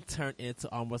could turn into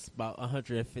almost about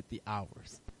 150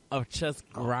 hours of just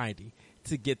grinding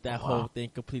to get that whole thing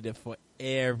completed for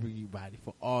everybody,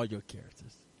 for all your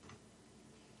characters.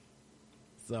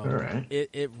 So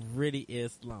it really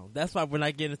is long. That's why when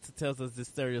I get into Tales of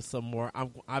Systeria some more,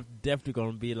 I'm definitely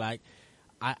going to be like,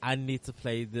 I need to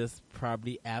play this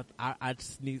probably after. I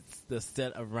just need to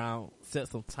set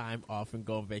some time off and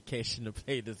go on vacation to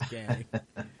play this game.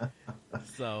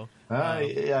 So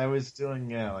yeah, I was doing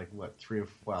 3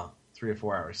 or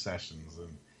 4 hour sessions,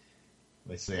 and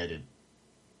let's say I did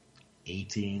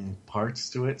 18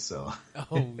 parts to it. So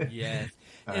yes,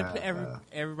 and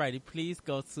everybody, please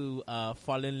go to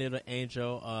Fallen Little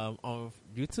Angel on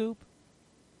YouTube.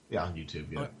 Yeah, on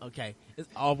YouTube. Yeah. Okay, it's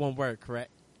all one word, correct?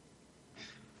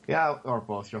 Yeah, or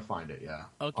both. You'll find it. Yeah.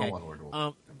 Okay. All one word.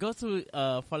 Go to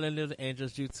Fallen Little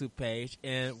Angel's YouTube page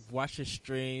and watch his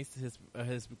streams, his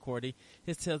recording,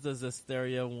 his Tales of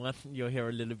Systeria one. You'll hear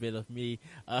a little bit of me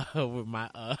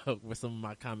with some of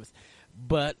my comments,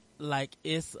 but like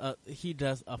he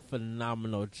does a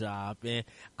phenomenal job, and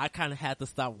I kind of had to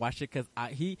stop watching because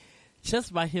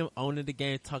just by him owning the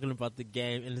game, talking about the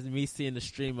game, and me seeing the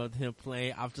stream of him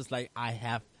playing, I was just like, I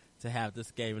have to have this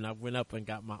game, and I went up and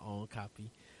got my own copy.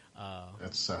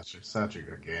 That's such a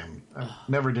good game. I'm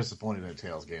never disappointed in a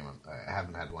Tales game. I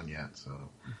haven't had one yet. So,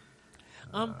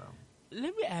 let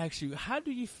me ask you, how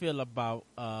do you feel about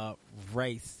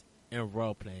race in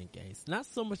role playing games? Not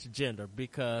so much gender,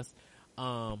 because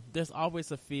there's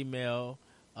always a female,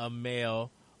 a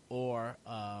male, or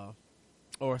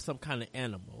some kind of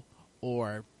animal,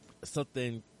 or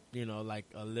something, like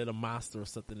a little monster or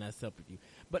something that's helping you.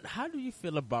 But how do you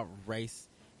feel about race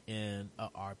in a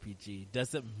RPG?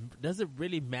 Does it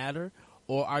really matter,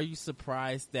 or are you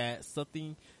surprised that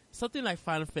something like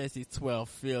Final Fantasy 12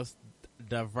 feels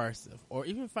diverse, or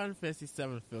even Final Fantasy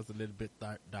 7 feels a little bit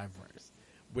diverse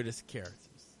with its characters?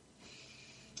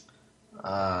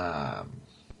 I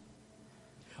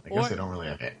guess I don't really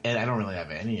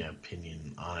have any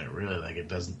opinion on it, really. Like, it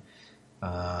doesn't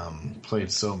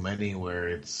played so many where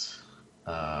it's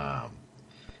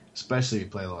especially if you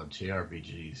play a lot of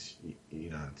JRPGs,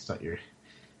 it's not your.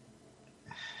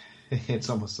 It's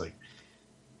almost like,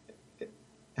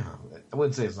 I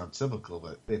wouldn't say it's not typical,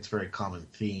 but it's a very common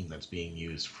theme that's being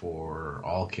used for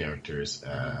all characters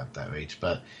at that age.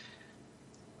 But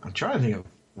I'm trying to think of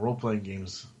role-playing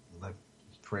games I've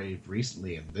played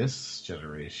recently in this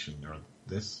generation, or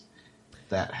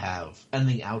that have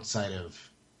anything outside of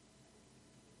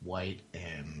white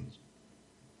and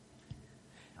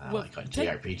like on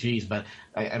JRPGs, but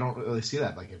I don't really see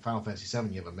that. Like in Final Fantasy VII,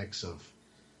 you have a mix of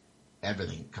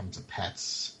everything. Comes to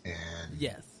pets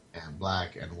and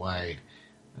black and white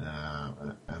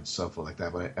and so forth like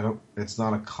that. But I don't. It's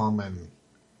not a common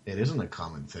it isn't a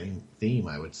common theme,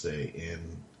 I would say,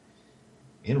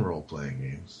 in role playing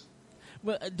games.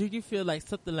 But do you feel like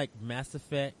something like Mass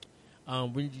Effect,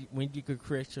 when you could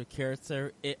create your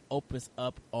character, it opens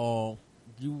up on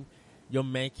you, your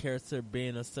main character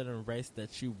being a certain race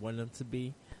that you want them to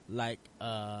be? Like,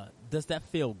 does that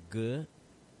feel good?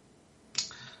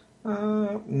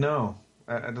 No,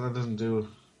 that doesn't do.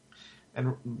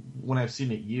 And when I've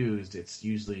seen it used, it's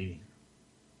usually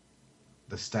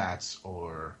the stats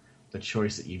or the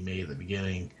choice that you made at the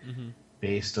beginning Mm-hmm.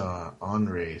 based on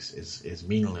race is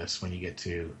meaningless when you get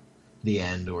to the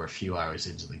end or a few hours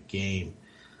into the game.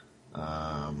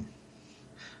 Um,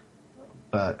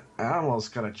 but animals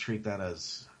kind of treat that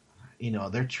as,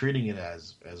 they're treating it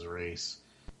as a race,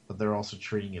 but they're also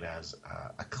treating it as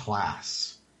a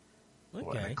class, or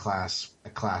Okay. a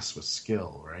class with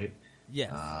skill, right?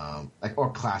 Yes.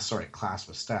 Class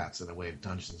with stats in the way of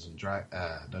Dungeons and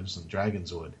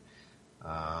Dragons would.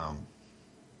 Um,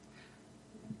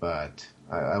 but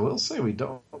I will say we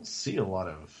don't see a lot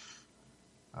of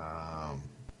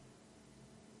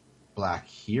black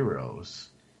heroes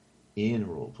in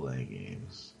role playing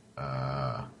games,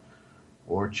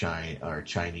 or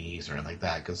Chinese or anything like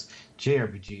that, because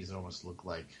JRPGs almost look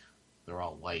like they're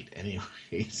all white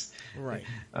anyways. Right.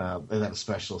 They have a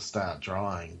special style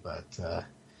drawing, but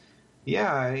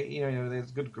yeah,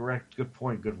 there's good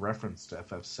point, good reference to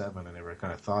FF7. I never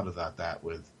kind of thought about that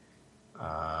with.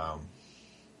 Um,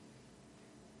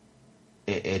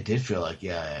 it did feel like,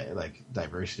 yeah, like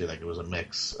diversity, like it was a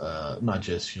mix, not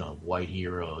just white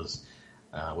heroes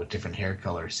with different hair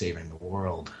colors saving the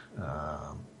world.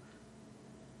 I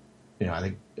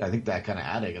think that kind of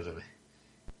added,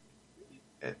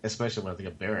 especially when I think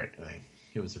of Barrett. I think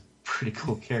he was a pretty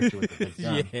cool character with a big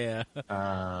gun. Yeah.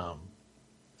 Um,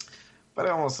 but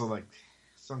I also like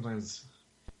sometimes.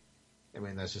 I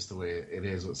mean, that's just the way it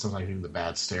is. Sometimes even the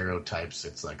bad stereotypes,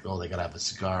 it's like, oh, they gotta have a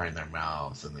cigar in their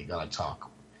mouth and they gotta talk,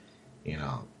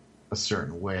 a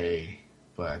certain way.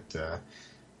 But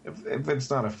if it's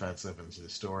not offensive into the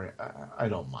story, I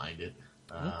don't mind it.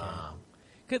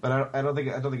 Okay. But I don't think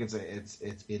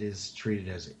it is treated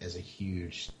as a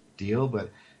huge deal. But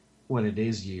when it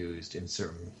is used in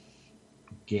certain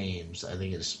games, I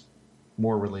think it's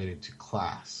more related to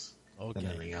class than Okay.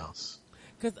 anything else.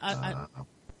 Because Uh,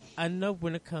 I know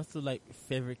when it comes to like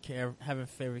having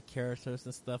favorite characters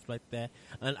and stuff like that,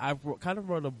 and kind of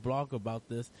wrote a blog about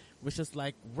this, which is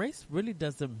like race really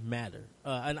doesn't matter,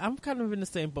 and I'm kind of in the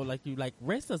same boat like you. Like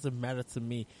race doesn't matter to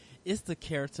me; it's the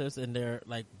characters and their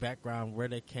like background, where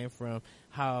they came from,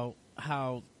 how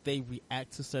they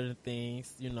react to certain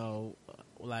things.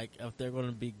 Like if they're going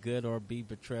to be good or be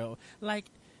betrayal. Like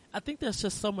I think there's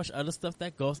just so much other stuff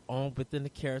that goes on within the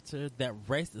character that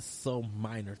race is so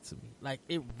minor to me. Like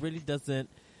it really doesn't.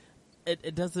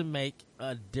 It doesn't make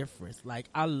a difference. Like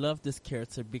I love this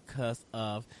character because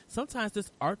of sometimes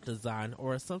this art design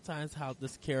or sometimes how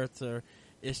this character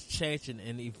is changing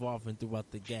and evolving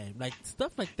throughout the game. Like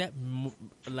stuff like that,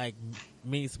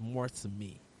 means more to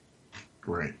me.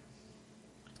 right.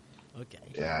 Okay.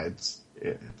 Yeah, it's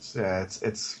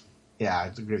yeah, I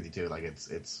agree with you too. Like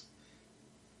it's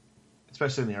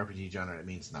especially in the RPG genre, it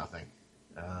means nothing.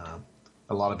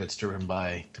 A lot of it's driven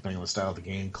by, depending on the style of the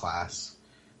game, class,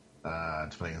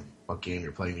 depending on what game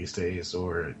you're playing these days,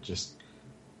 or just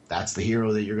that's the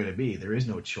hero that you're going to be. There is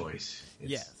no choice.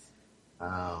 Yes.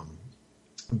 Um,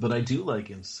 but I do like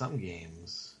in some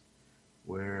games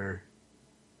where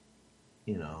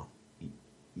you know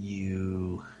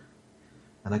you,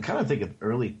 and I kind of think of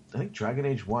I think Dragon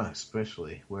Age 1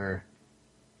 especially, where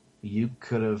you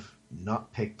could have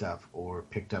not picked up or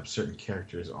picked up certain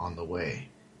characters on the way.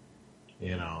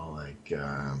 Like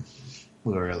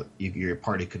where your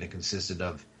party could have consisted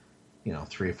of,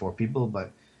 3 or 4 people,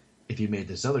 but if you made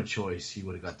this other choice, you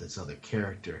would have got this other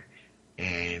character,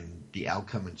 and the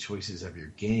outcome and choices of your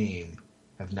game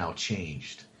have now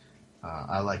changed.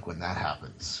 I like when that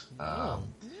happens. Oh,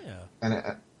 yeah. And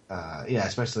yeah,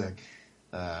 especially like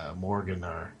Morgan,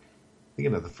 or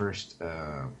thinking of the first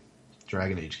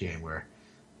Dragon Age game where,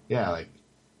 yeah, like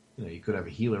you could have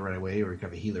a healer right away, or you could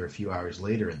have a healer a few hours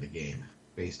later in the game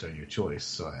based on your choice.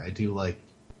 So I do like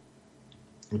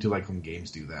when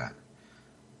games do that.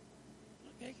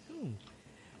 Okay, cool.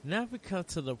 Now we come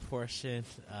to the portion,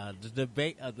 the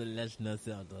debate of the Legend of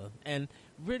Zelda, and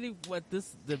really, what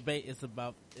this debate is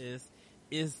about is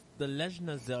the Legend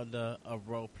of Zelda a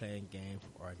role playing game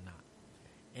or not?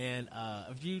 And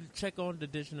if you check on the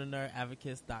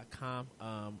digitalnerdadvocates.com,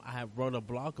 I have wrote a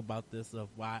blog about this of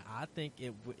why I think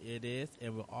it is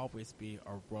and will always be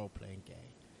a role playing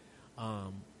game.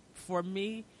 For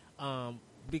me,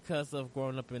 because of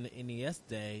growing up in the NES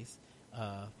days,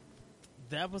 uh,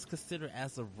 that was considered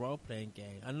as a role playing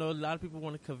game. I know a lot of people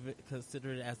want to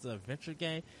consider it as an adventure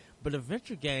game, but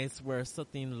adventure games were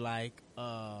something like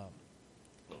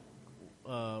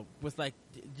was like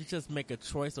you just make a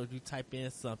choice or you type in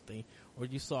something or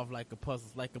you solve like a puzzle,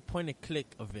 like a point and click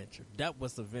adventure. That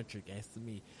was adventure games to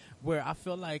me. Where I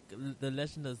feel like the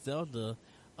Legend of Zelda,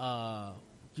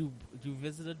 you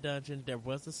visit a dungeon, there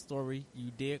was a story,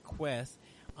 you did quests,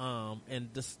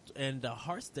 and the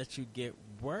hearts that you get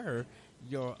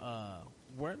your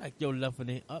were like your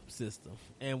leveling up system.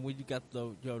 And when you got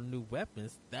your new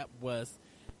weapons, that was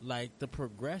like the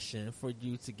progression for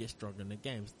you to get stronger in the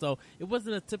game. So it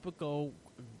wasn't a typical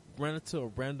run into a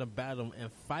random battle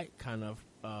and fight kind of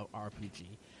RPG,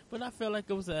 but I felt like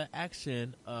it was an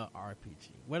action RPG.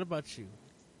 What about you,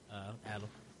 Adam?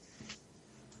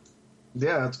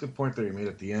 Yeah, that's a good point that you made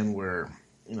at the end, where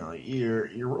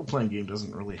your role playing game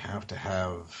doesn't really have to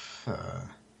have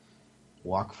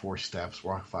walk 4 steps,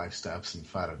 walk 5 steps, and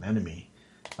fight an enemy.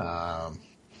 I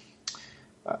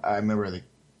remember the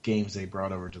games they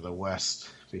brought over to the West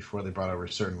before they brought over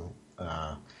certain,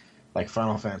 like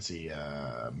Final Fantasy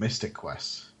Mystic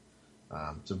Quest.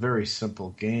 It's a very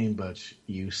simple game, but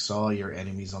you saw your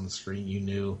enemies on the screen. You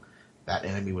knew that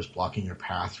enemy was blocking your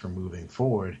path from moving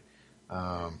forward.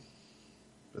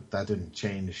 But that didn't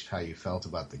change how you felt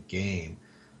about the game.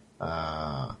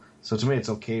 So to me, it's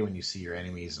okay when you see your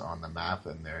enemies on the map,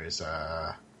 and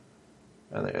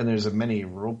there's many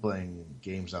role-playing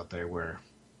games out there where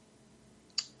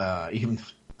even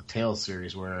the Tales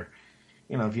series, where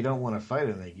if you don't want to fight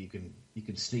anything, you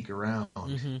can sneak around.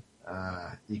 Mm-hmm.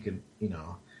 You can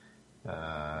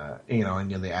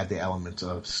and they add the element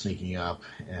of sneaking up,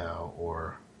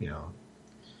 or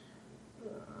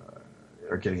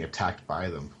or getting attacked by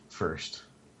them first.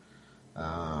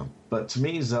 But to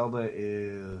me, Zelda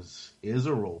is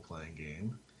a role playing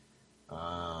game.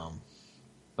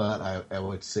 But I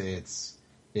would say it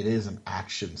is an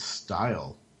action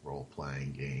style role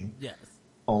playing game. Yes.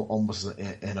 Almost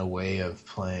in a way of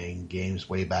playing games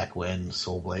way back when.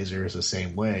 Soul Blazer is the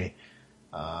same way.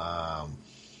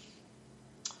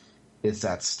 It's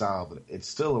that style, but it's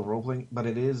still a role playing. But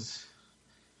it is,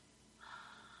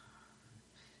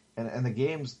 and the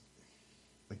games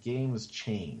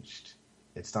changed.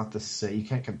 It's not the same. You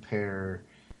can't compare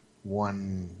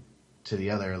one to the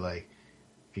other. Like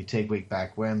if you take way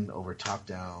back when over top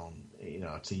down,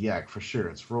 it's a for sure.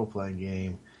 It's a role playing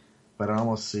game, but I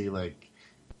almost see like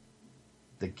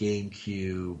the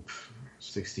GameCube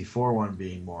 64 one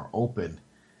being more open,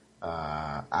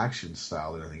 action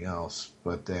style than anything else.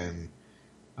 But then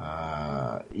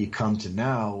you come to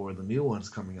now where the new one's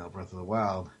coming out, Breath of the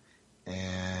Wild,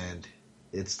 and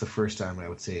it's the first time I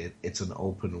would say it's an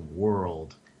open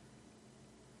world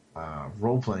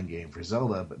role-playing game for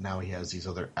Zelda, but now he has these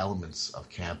other elements of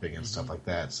camping and stuff like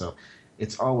that. So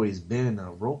it's always been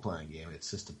a role-playing game.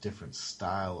 It's just a different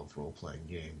style of role-playing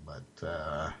game. But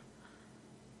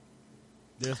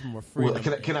there's more freedom.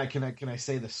 Well, can I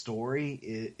say the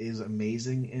story is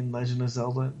amazing in Legend of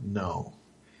Zelda? No,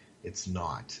 it's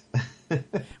not.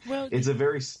 Well, it's a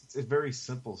very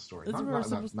simple story. It's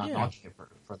not knocking it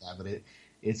for that, but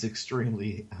it's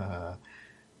extremely.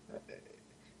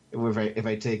 If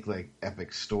I take like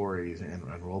epic stories and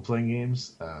role playing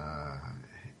games,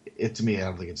 to me, I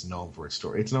don't think it's known for its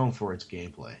story. It's known for its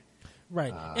gameplay.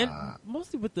 Right, and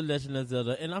mostly with the Legend of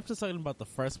Zelda, and I'm just talking about the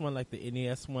first one, like the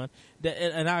NES one.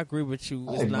 And I agree with you.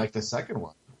 I didn't like the second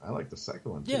one. I like the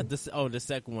second one too. Yeah, the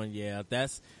second one. Yeah,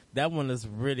 that one is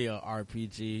really a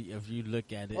RPG if you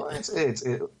look at it. Well,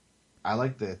 I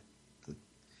like the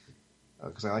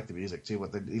because I like the music too.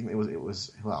 But it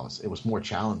was more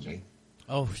challenging.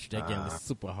 Oh, that game was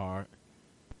super hard.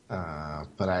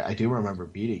 But I do remember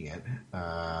beating it.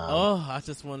 I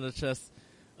just want to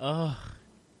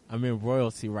I'm in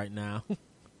royalty right now.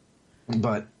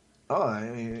 But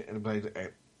you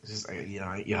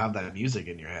have that music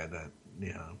in your head that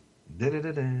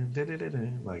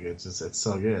like it's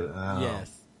so good.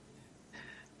 Yes.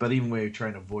 But even when you're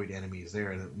trying to avoid enemies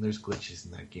there's glitches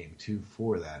in that game too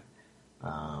for that.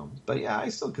 But yeah, I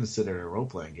still consider it a role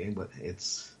playing game, but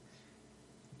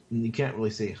you can't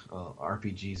really say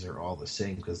RPGs are all the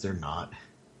same because they're not.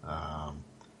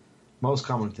 Most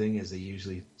common thing is they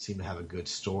usually seem to have a good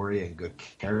story and good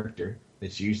character.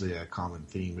 It's usually a common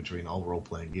theme between all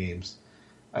role-playing games.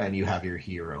 And you have your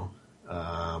hero.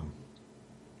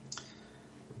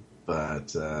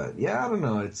 But I don't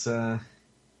know. It's to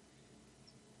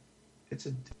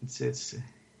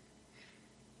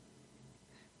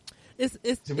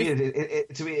me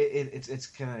it's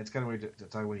kind of weird to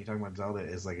talk when you're talking about Zelda.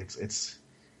 Is like it's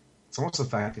almost the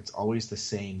fact it's always the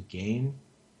same game.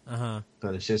 Uh-huh.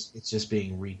 but it's just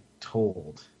being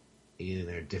retold,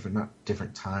 either different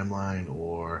timeline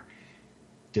or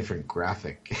different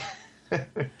graphic of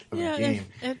a Yeah, game.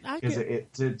 and I Because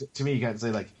could. to me, you got to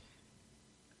say like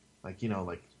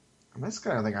and that's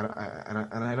kind of thing.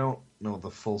 I don't know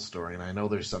the full story, and I know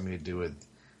there's something to do with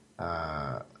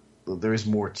there is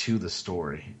more to the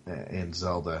story in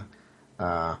Zelda,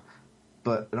 uh,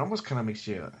 but it almost kind of makes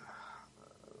you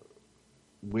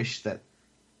wish that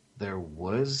there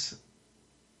was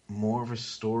more of a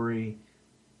story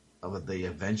of the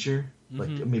adventure. Like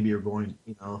Mm-hmm. maybe you're going,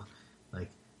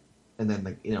 like, and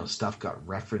then stuff got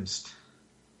referenced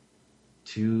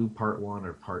to part one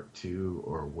or part two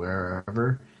or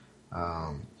wherever.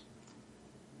 Um,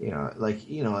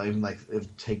 even like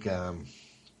if take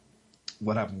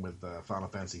what happened with Final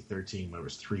Fantasy 13, where it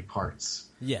was three parts.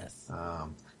 Yes.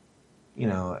 And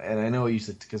I know it used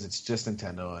to because it's just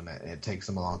Nintendo, and it takes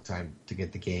them a long time to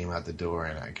get the game out the door,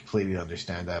 and I completely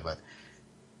understand that. But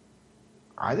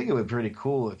I think it would be pretty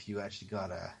cool if you actually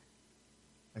got a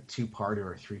two-part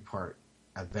or a three-part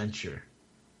adventure,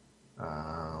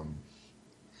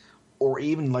 or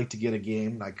even like to get a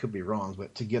game. I could be wrong,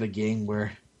 but to get a game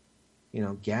where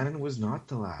Ganon was not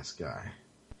the last guy.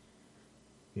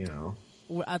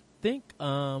 Well, I think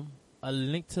A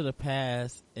Link to the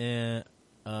Past and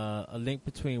A Link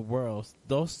Between Worlds,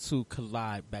 those two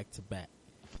collide back to back.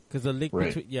 Because A Link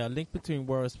Between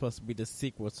Worlds is supposed to be the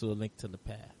sequel to A Link to the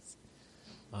Past.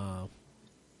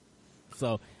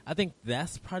 So I think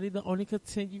that's probably the only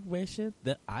continuation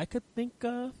that I could think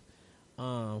of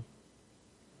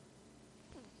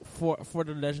for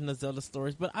the Legend of Zelda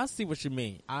stories. But I see what you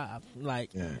mean. I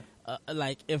like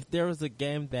like if there was a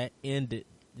game that ended,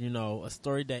 a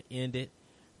story that ended,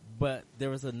 but there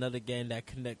was another game that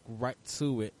connect right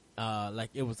to it,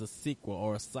 like it was a sequel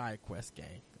or a side quest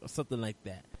game or something like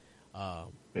that.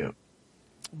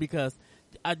 Because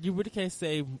you really can't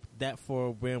say that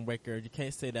for Wind Waker. You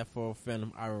can't say that for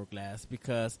Phantom Hourglass,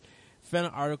 because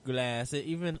Phantom Hourglass and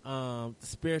even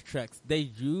Spirit Tracks, they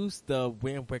use the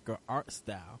Wind Waker art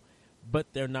style,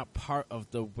 but they're not part of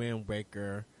the Wind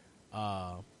Waker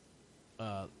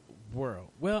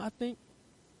world. Well, I think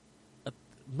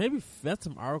maybe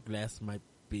Phantom Hourglass might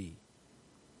be,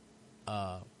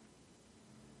 but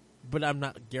I'm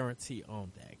not guaranteed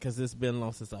on that because it's been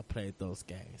long since I played those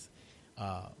games.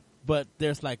 But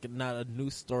there's like not a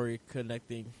new story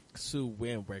connecting to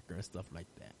Wind Waker and stuff like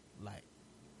that.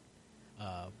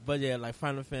 But yeah, like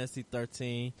Final Fantasy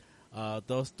 13,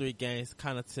 those three games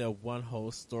kind of tell one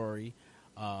whole story.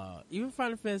 Even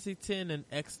Final Fantasy 10 and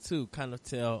X2 kind of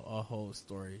tell a whole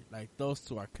story. Like those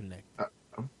two are connected.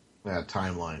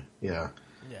 Timeline. Yeah.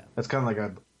 Yeah. That's kind of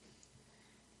like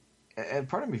and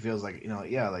part of me feels like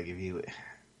like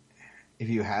if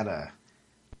you had a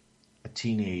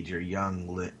teenager, young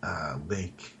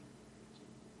Link,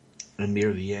 and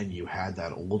near the end you had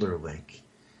that older Link.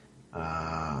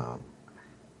 I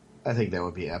think that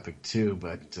would be epic too.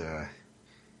 But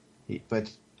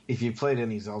if you played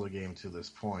any Zelda game to this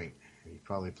point, you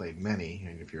probably played many,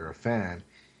 and if you're a fan,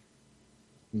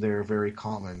 they're very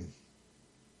common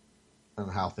on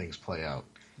how things play out.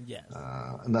 Yes.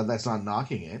 And that's not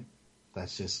knocking it.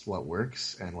 That's just what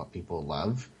works and what people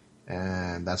love,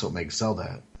 and that's what makes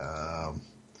Zelda.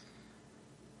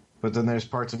 But then there's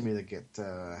parts of me that get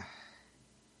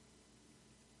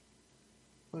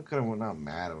kind of not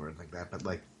mad or anything like that, but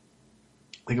like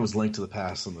I think it was Link to the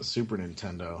Past on the Super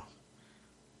Nintendo.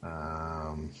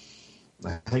 I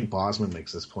think Bosman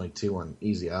makes this point too on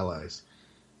Easy Allies,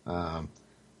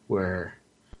 where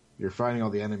you're fighting all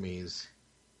the enemies,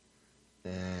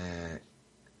 and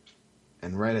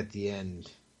right at the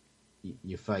end,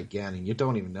 you fight Ganon. You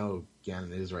don't even know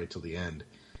Ganon is right till the end,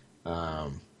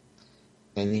 and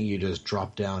then you just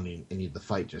drop down and the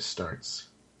fight just starts.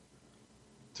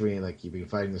 To me, like you've been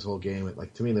fighting this whole game.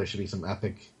 Like to me, there should be some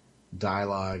epic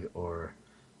dialogue or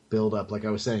build up. Like I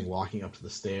was saying, walking up to the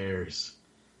stairs,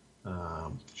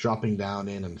 dropping down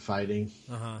in and fighting.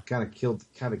 Kind of killed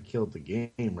the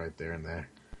game right there and there.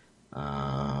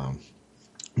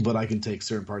 But I can take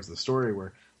certain parts of the story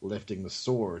where lifting the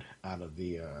sword out of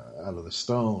the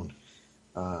stone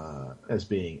as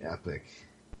being epic.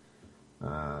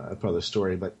 A part of the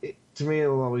story, but to me,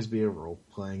 it'll always be a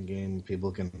role-playing game.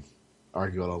 People can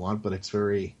argue all they want, but it's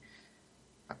very,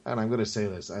 and I'm going to say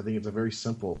this, I think it's a very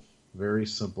simple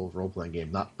role-playing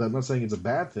game. I'm not saying it's a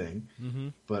bad thing,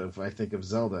 but if I think of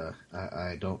Zelda,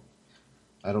 I don't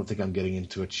think I'm getting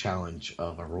into a challenge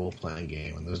of a role-playing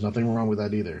game, and there's nothing wrong with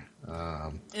that either.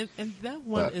 And that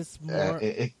one is more.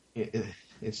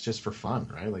 It's just for fun,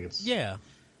 right? Like it's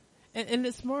And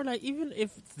it's more like even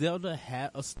if Zelda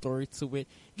had a story to it,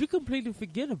 you completely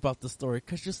forget about the story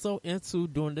because you're so into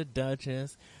doing the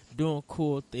dungeons, doing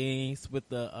cool things with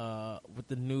the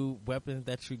new weapons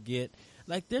that you get.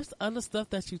 Like there's other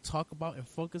stuff that you talk about and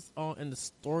focus on, and the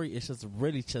story is just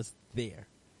really just there.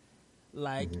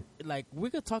 Like like we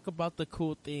could talk about the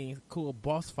cool things, cool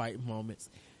boss fight moments,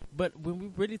 but when we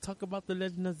really talk about the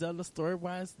Legend of Zelda story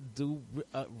wise, do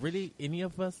really any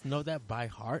of us know that by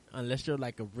heart? Unless you're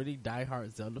like a really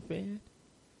diehard Zelda fan.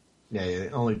 Yeah,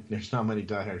 only there's not many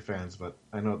diehard fans, but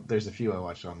I know there's a few I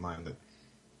watch online that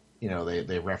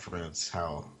they reference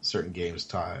how certain games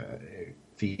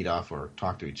feed off or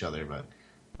talk to each other, but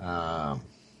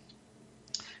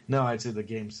no, I'd say the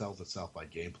game sells itself by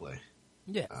gameplay.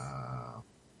 Yes.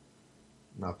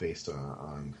 Not based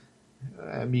on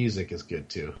music is good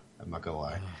too. I'm not gonna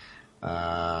lie.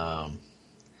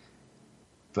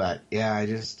 But yeah, I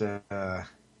just so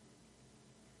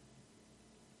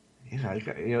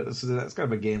that's kind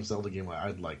of a game, Zelda game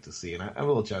I'd like to see, and I'm a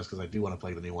little jealous because I do want to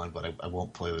play the new one, but I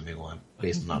won't play the new one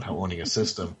based on not owning a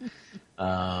system,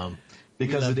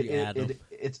 because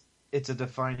it's a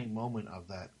defining moment of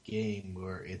that game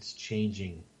where it's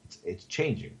changing. It's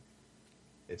changing.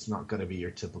 It's not going to be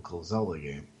your typical Zelda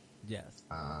game. Yes.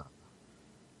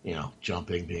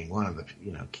 Jumping being one of the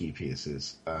key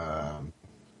pieces. But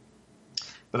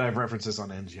I have references on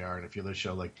NGR and a few other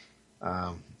shows. Like,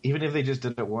 even if they just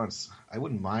did it once, I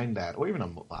wouldn't mind that. Or even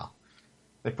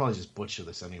they probably just butcher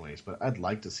this anyways. But I'd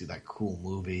like to see that cool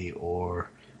movie or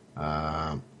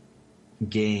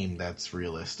game that's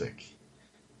realistic,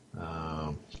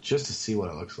 just to see what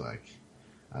it looks like.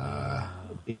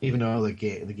 Even though the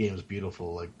game is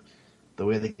beautiful, like the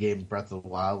way the game Breath of the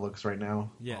Wild looks right now,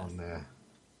 yes.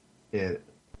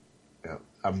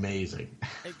 Amazing.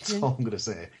 That's all I'm gonna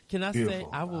say. Can I Beautiful.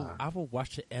 say I will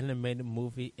watch an animated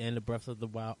movie in the Breath of the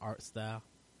Wild art style.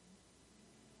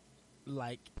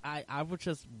 Like I would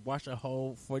just watch a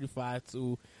whole 45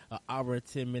 to an hour and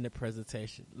 10-minute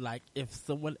presentation. Like if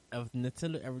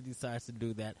Nintendo ever decides to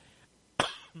do that,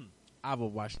 I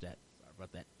will watch that. Sorry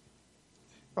about that.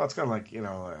 Well, it's kind of like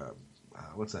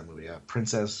what's that movie?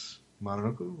 Princess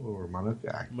Mononoke or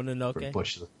Mononoke? Mononoke.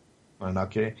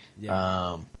 Mononoke.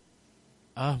 Yeah.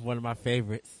 One of my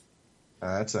favorites.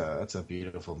 That's a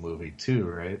beautiful movie too,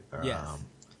 right? Yes.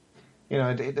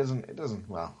 It doesn't.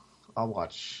 Well, I'll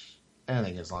watch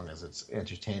anything as long as it's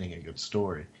entertaining and good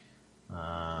story.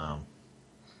 But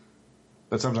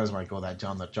sometimes when I go that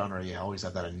genre, you always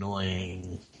have that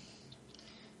annoying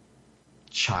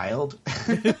child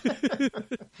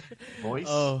voice.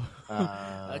 Oh,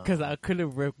 because I could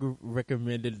have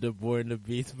recommended The Boy and the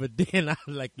Beast, but then I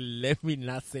like, let me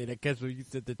not say that, because when you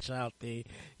said the child thing,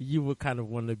 you would kind of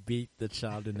want to beat the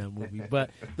child in that movie. But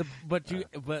The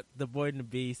Boy and the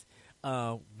Beast,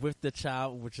 with the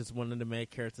child, which is one of the main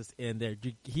characters in there,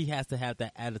 he has to have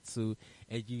that attitude,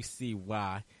 and you see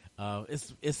why.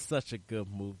 It's such a good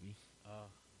movie.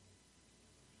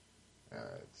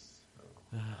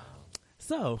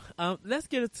 So, let's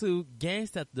get into games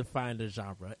that define the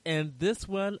genre. And this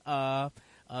one,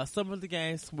 some of the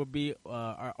games will be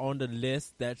are on the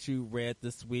list that you read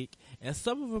this week, and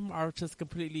some of them are just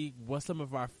completely some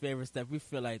of our favorites that we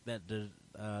feel like that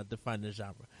define the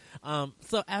genre.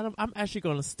 So, Adam, I'm actually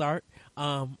going to start.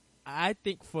 I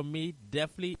think for me,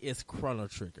 definitely is Chrono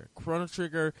Trigger. Chrono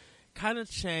Trigger kind of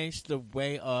changed the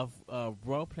way of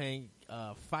role playing.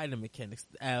 Fighting mechanics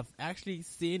of actually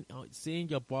seeing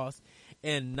your boss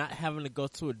and not having to go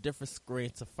to a different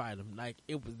screen to fight him. Like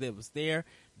it was there.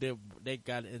 They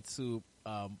got into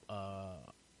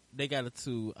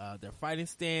their fighting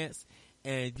stance,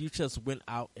 and you just went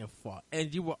out and fought.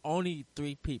 And you were only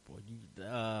 3 people.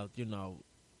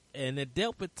 And it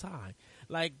dealt with time.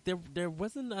 Like there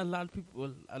wasn't a lot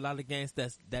of games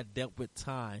that dealt with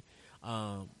time.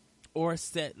 Or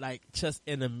set like just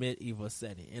in a medieval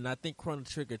setting, and I think Chrono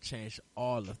Trigger changed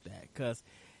all of that because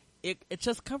it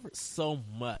just covered so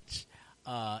much,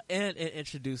 and it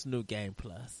introduced new game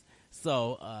plus.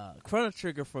 So Chrono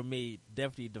Trigger for me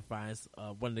definitely defines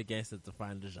one of the games that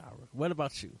define the genre. What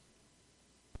about you?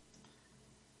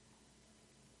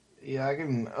 Yeah, I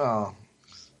can. A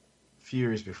few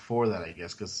years before that, I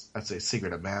guess, because I'd say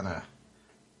Secret of Mana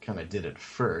kind of did it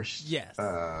first. Yes,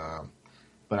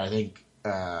 but I think.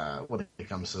 When it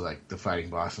comes to like the fighting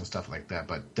boss and stuff like that,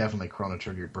 but definitely Chrono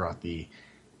Trigger brought the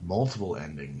multiple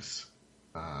endings,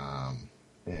 and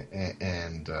I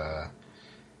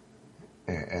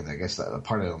guess that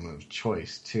part of them of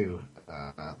choice too,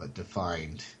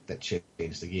 that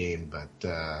changed the game. But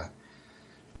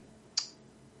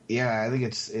yeah, I think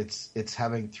it's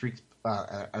having 3.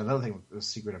 Another thing with the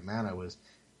Secret of Mana was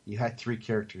you had 3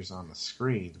 characters on the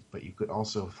screen, but you could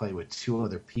also play with 2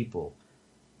 other people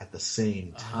at the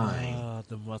same time. Oh,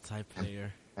 the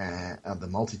multiplayer. And the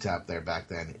multi-tap there back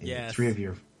then. And Yes. three of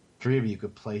you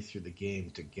could play through the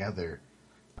game together.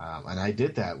 And I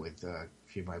did that with a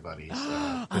few of my buddies.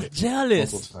 I'm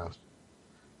jealous. Multiple times.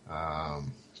 I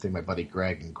think my buddy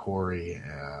Greg and Corey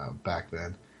back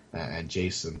then, and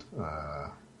Jason.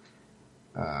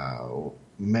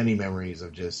 Many memories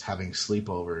of just having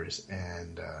sleepovers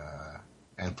and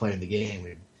playing the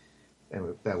game.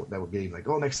 And that would be like,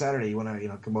 oh, next Saturday you want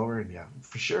to come over, and yeah,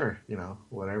 for sure,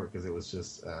 whatever, because it was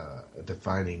just a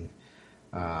defining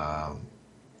game.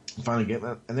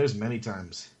 And there's many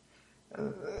times.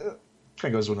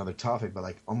 Kind of goes to another topic, but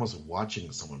like almost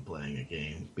watching someone playing a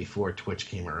game before Twitch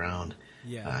came around.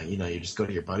 Yeah. You just go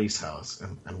to your buddy's house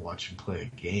and watch him play a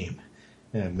game.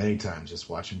 And many times just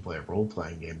watch him play a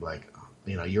role-playing game, like,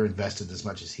 you're invested as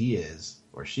much as he is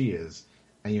or she is,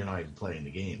 and you're not even playing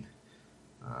the game.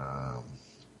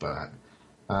 But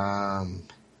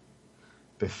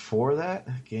before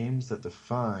that, games that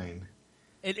define...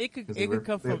 And it could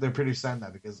come from... They're pretty sad now,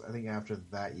 because I think after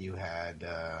that you had...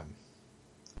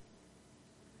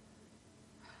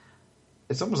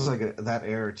 it's almost like that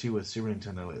era, too, with Super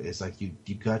Nintendo. It's like you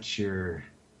got your...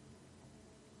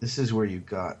 This is where you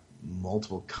got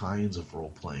multiple kinds of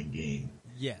role-playing game.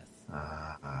 Yes.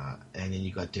 And then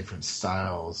you got different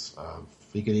styles of...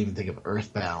 You could even think of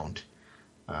Earthbound,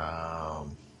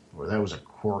 where that was a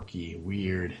quirky,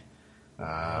 weird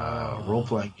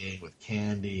role-playing game with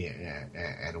candy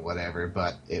and whatever,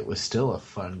 but it was still a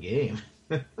fun game.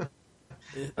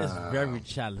 It's very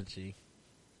challenging.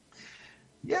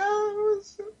 Yeah,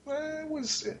 it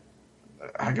was.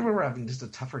 I can remember having just a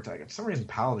tougher time. For some reason,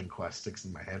 Paladin Quest sticks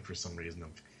in my head for some reason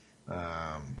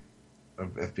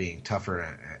of being tougher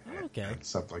and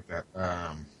stuff like that.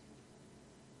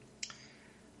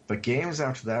 But games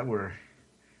after that were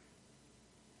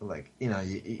like,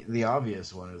 the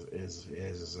obvious one is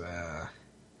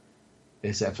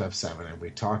FF7, and we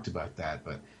talked about that.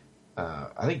 But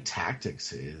I think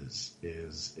Tactics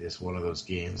is one of those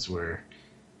games where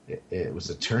it was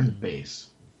a turn-based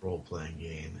role-playing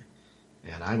game,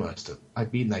 and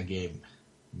I've beaten that game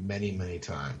many, many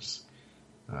times,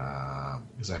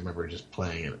 because I remember just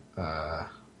playing it,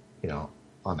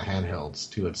 on the handhelds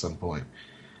too at some point.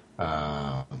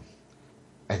 I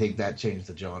think that changed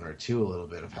the genre too a little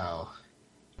bit of how,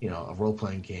 a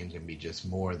role-playing game can be just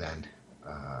more than,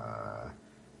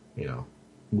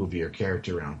 move your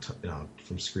character around,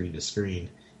 from screen to screen.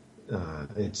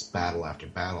 It's battle after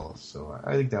battle, so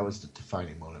I think that was the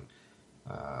defining moment.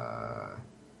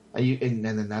 And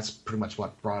then that's pretty much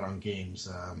what brought on games,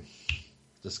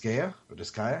 Disgaea.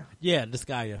 Yeah,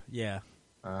 Disgaea. Yeah.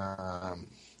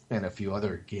 And a few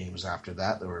other games after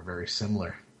that were very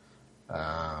similar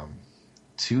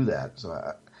to that.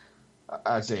 So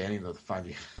I'd say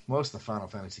most of the Final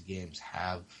Fantasy games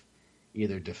have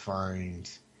either defined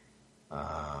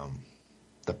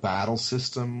the battle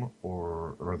system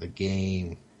or the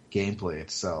gameplay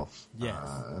itself. Yes.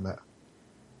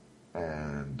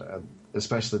 And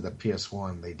especially the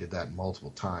PS1, they did that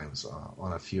multiple times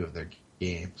on a few of their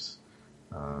games.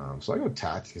 So I go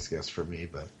Tactics, I guess, for me.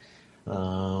 But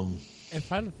and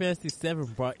Final Fantasy VII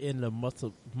brought in the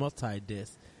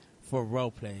multi-disc for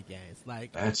role-playing games.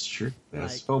 Like, that's true.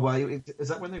 Is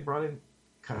that when they brought in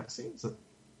cutscenes?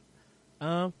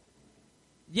 Yeah.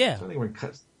 I think when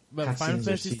but Final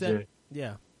Fantasy VII,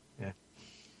 yeah,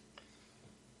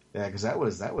 because that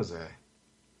was a.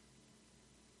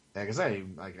 Yeah, because I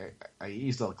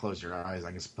used to close your eyes.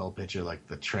 I can still picture like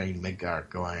the train Midgard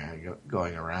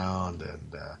going around,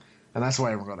 and that's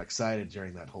why everyone got excited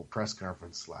during that whole press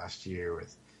conference last year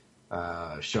with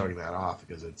showing that off,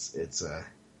 because it's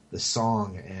the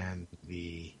song and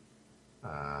the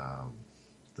I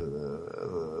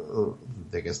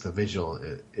guess the visual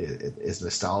is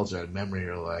nostalgia and memory.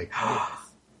 You're like,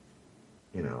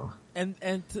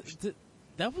 and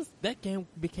that game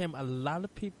became a lot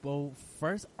of people's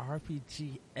first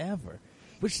RPG ever,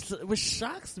 which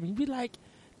shocks me. Be like,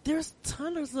 there's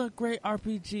tons of great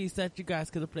RPGs that you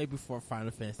guys could have played before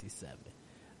Final Fantasy VII,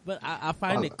 but I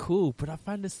find it cool. But I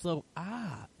find it so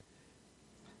odd.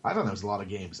 I thought there was a lot of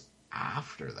games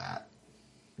after that.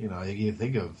 You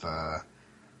think of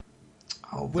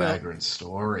Vagrant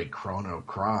Story, Chrono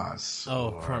Cross.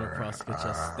 Chrono Cross could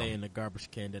just stay in the garbage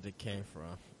can that it came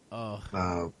from.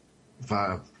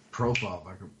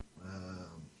 Profile.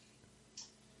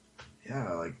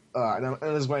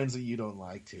 There's ones that you don't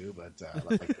like too, but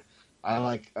I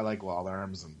like Wild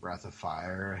Arms and Breath of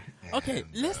Fire. And, okay,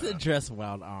 let's address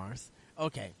Wild Arms.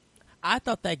 Okay, I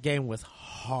thought that game was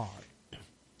hard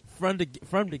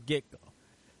from the get go.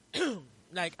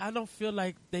 Like, I don't feel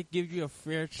like they give you a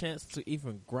fair chance to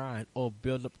even grind or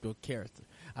build up your character.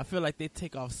 I feel like they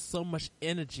take off so much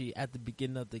energy at the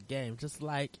beginning of the game. Just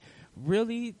like,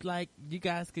 really, like, you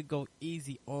guys could go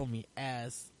easy on me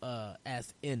as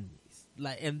enemies.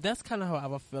 Like, and that's kind of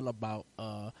how I feel about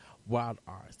Wild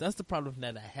Arms. That's the problem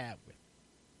that I have with it.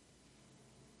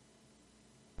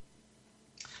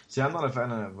 See, I'm not a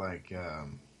fan of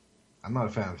I'm not a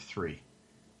fan of 3.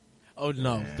 Oh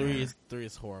no, 3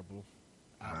 is horrible.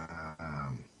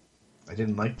 I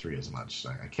didn't like 3 as much.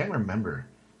 I can't remember.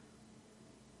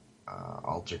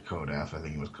 Alter Code F, I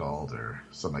think it was called, or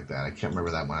something like that. I can't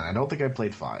remember that one. I don't think I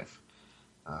played 5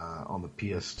 on the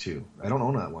PS2. I don't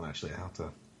own that one, actually. I have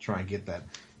to try and get that.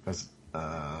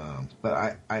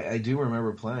 But I do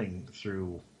remember playing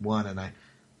through 1, and I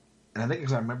think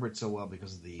because I remember it so well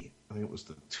because of I think it was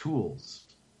the tools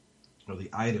or the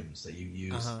items that you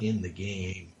use in the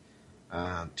game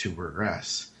to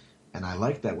progress. And I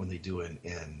like that when they do it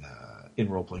in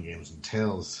role-playing games, and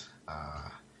Tales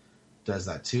does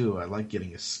that too. I like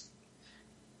getting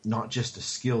not just a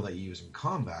skill that you use in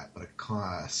combat, but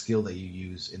a skill that you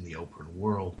use in the open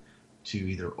world to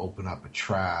either open up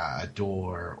a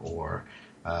door, or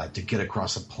to get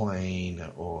across a plane,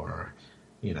 or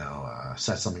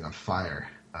set something on fire.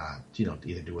 To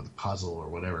either do with a puzzle or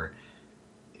whatever.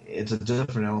 It's a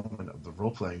different element of the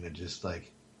role-playing than just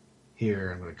like,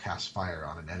 here, I'm going to cast fire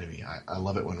on an enemy. I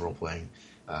love it when role-playing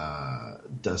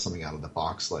does something out of the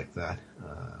box like that.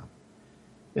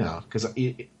 Because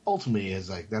ultimately is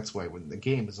like, that's why when the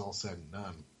game is all said and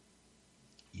done,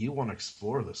 you want to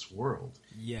explore this world.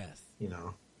 Yes.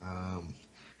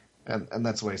 And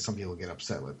that's why some people get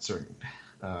upset with certain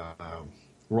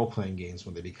role-playing games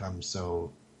when they become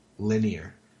so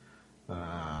linear.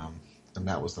 And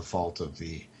that was the fault of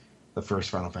the first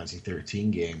Final Fantasy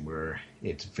 13 game, where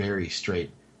it's very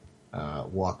straight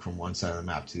walk from one side of the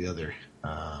map to the other.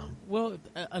 Well,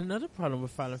 another problem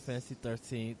with Final Fantasy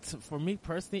 13, for me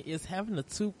personally, is having a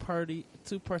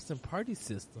two-person party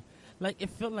system. Like, it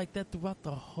felt like that throughout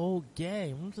the whole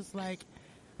game. I'm just like,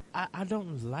 I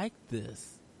don't like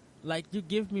this. Like, you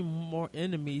give me more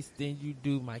enemies than you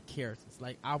do my characters.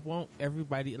 Like, I want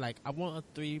everybody, like, I want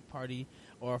a 3-party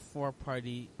or a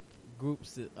 4-party group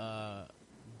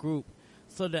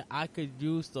so that I could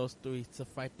use those 3 to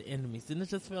fight the enemies. And it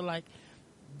just felt like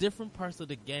different parts of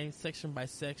the game, section by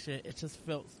section, it just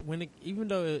felt, even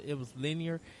though it was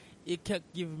linear, it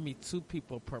kept giving me 2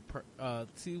 people per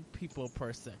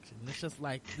section. It's just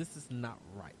like, this is not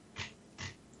right.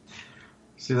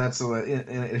 See, that's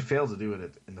it failed to do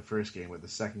it in the first game. With the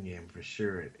second game, for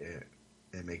sure, it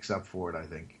makes up for it, I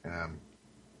think. And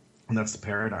that's the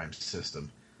paradigm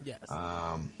system. Yes.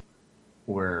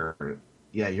 Where,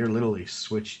 you're literally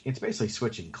it's basically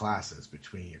switching classes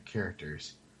between your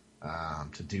characters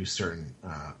to do certain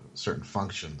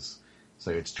functions.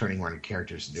 So it's turning one of your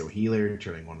characters into a healer,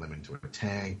 turning one of them into a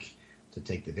tank to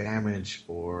take the damage,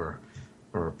 or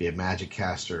be a magic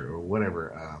caster, or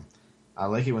whatever. I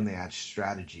like it when they add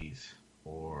strategies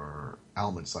or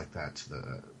elements like that to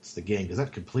the game, because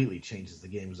that completely changes the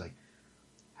game. It's like,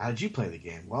 how did you play the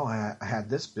game? Well, I had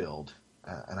this build,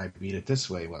 and I beat it this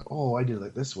way. Well, oh, I did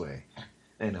it this way.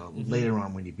 Later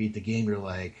on, when you beat the game, you're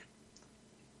like,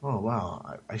 oh,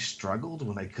 wow, I struggled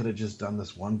when I could have just done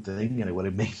this one thing, and it would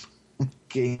have made the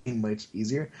game much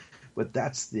easier. But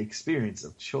that's the experience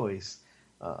of choice.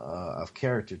 Of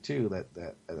character too,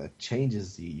 that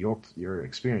changes your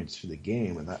experience through the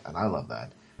game, and I love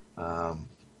that. And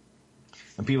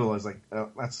people always like, oh,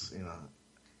 that's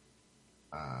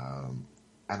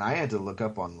and I had to look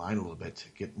up online a little bit to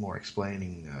get more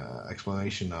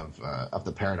explanation of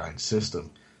the paradigm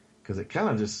system, because it kind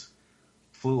of just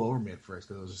flew over me at first,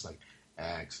 because it was just like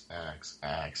X X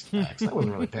X X. I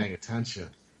wasn't really paying attention,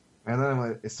 and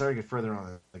then it started to get further on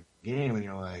in the game, and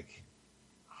you're like,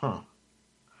 huh.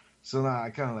 So now I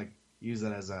kind of like use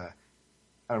that as I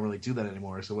don't really do that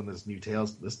anymore. So when this new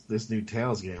Tales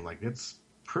game, like, it's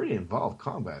pretty involved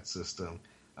combat system,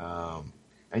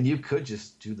 and you could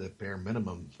just do the bare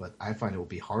minimum, but I find it will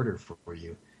be harder for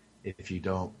you if you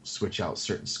don't switch out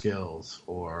certain skills,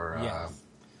 or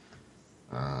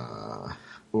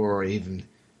even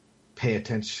pay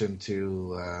attention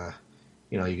to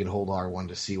you can hold R1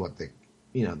 to see what the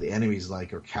enemy's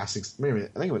like, or casting. Maybe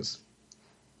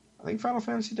I think Final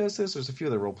Fantasy does this. There's a few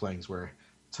other role playings where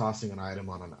tossing an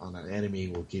item on an enemy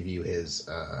will give you his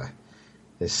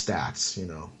stats,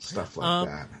 stuff like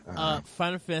that.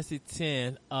 Final Fantasy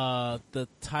X, the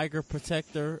Tiger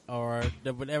Protector, or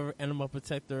the whatever animal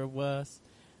protector it was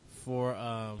for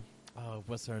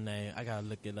What's her name? I gotta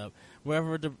look it up.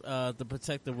 Wherever the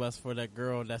protector was for that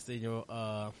girl that's in your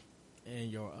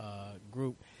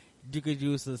group, you could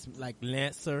use this like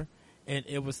Lancer, and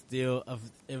it was still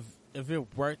if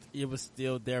it worked, it was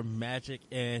still their magic,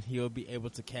 and he'll be able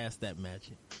to cast that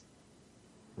magic.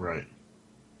 Right.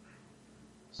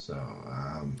 So,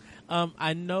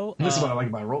 I know. this is what I like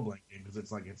about role playing game because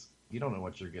it's like you don't know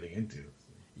what you're getting into.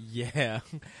 Yeah,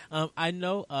 I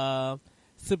know.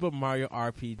 Super Mario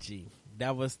RPG.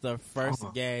 That was the first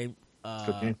game.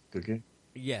 Good game. Good game.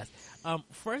 Yes.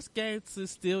 First game to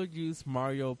still use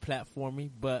Mario platforming,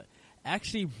 but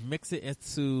actually mix it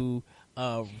into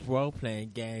a role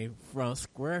playing game from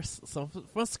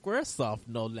Squaresoft,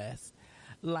 no less.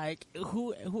 Like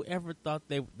whoever thought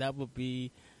that would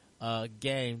be a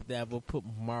game that would put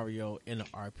Mario in an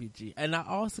RPG. And I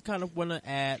also kind of want to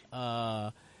add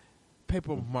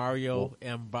Paper Mario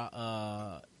and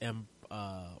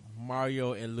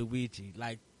Mario and Luigi.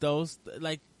 Like those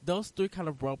three kind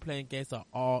of role playing games are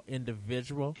all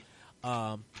individual,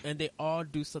 and they all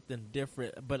do something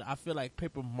different. But I feel like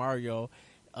Paper Mario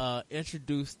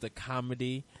introduced the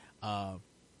comedy,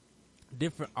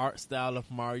 different art style of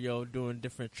Mario doing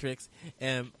different tricks,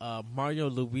 and Mario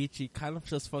Luigi kind of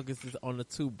just focuses on the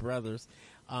two brothers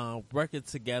working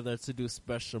together to do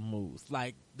special moves.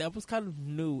 Like that was kind of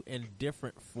new and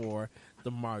different for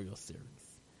the Mario series.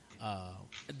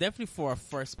 Definitely for a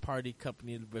first party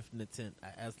company with Nintendo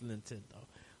as Nintendo.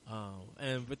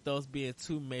 And with those being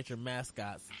two major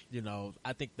mascots,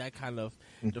 I think that kind of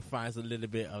defines a little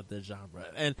bit of the genre.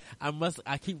 And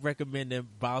I keep recommending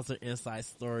Bowser Inside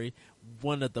Story,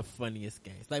 one of the funniest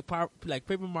games. Like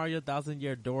Paper Mario Thousand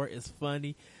Year Door is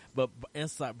funny, but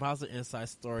Bowser Inside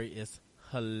Story is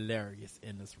hilarious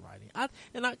in this writing. I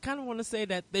kind of want to say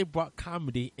that they brought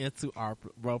comedy into our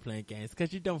role-playing games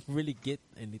because you don't really get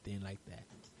anything like that.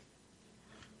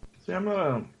 See, I'm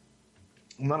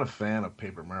not a fan of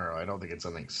Paper Mario. I don't think it's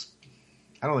anything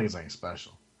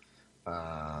special.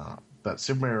 But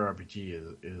Super Mario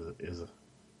RPG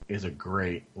is a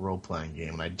great role-playing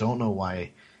game, and I don't know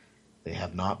why they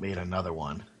have not made another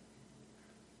one.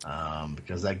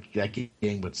 Because that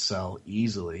game would sell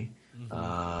easily.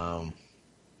 Mm-hmm.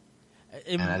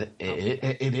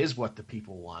 It is what the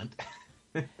people want.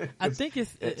 I think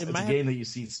it's a game that you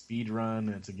see speed run.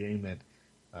 It's a game that,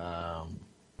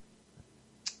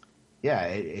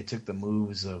 it took the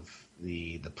moves of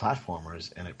the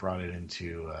platformers and it brought it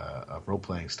into a role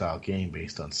playing style game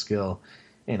based on skill.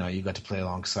 You got to play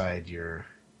alongside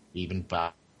even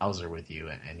Bowser with you,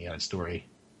 and you had a story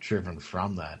driven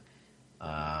from that.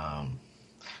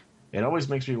 It always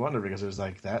makes me wonder because it was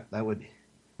like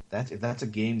if that's a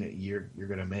game that you're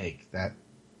gonna make, that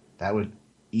would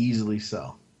easily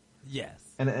sell. Yes,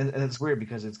 and it's weird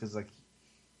because like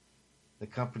the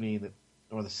company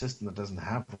or the system that doesn't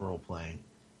have role playing,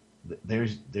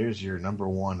 there's your number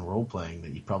one role playing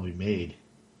that you probably made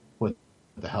with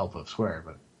the help of Square,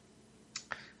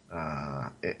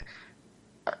 but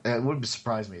it wouldn't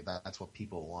surprise me if that's what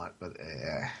people want, but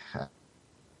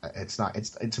it's not.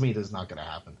 To me, it's not going to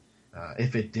happen.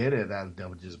 If it did that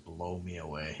would just blow me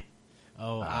away.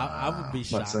 Oh, I would be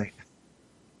shocked.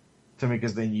 To me,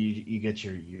 because then you get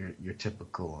your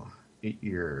typical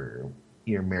your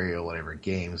Mario whatever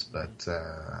games, but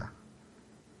I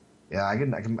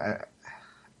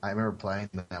remember playing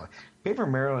that one. Paper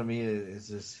Mario to me is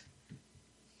just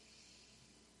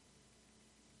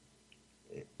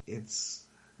it's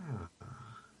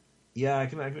I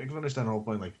can understand the whole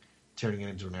point, like turning it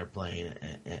into an airplane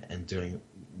and doing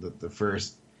the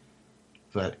first,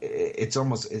 but it's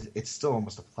still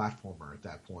almost a platformer at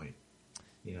that point,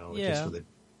 just with it.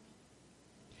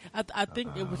 I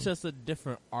think it was just a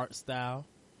different art style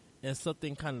and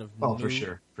something kind of new. Oh, for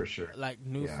sure, like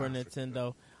new for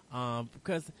Nintendo,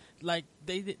 because like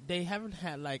they haven't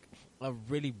had like a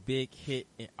really big hit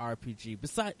in RPG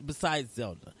besides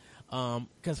Zelda,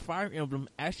 because Fire Emblem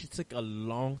actually took a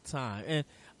long time, and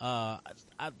I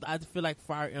feel like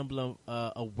Fire Emblem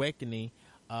Awakening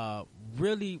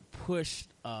really pushed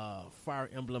Fire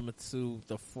Emblem to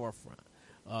the forefront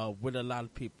with a lot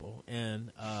of people,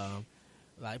 and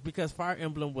because Fire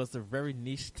Emblem was a very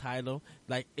niche title,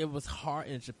 like it was hard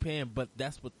in Japan, but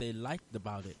that's what they liked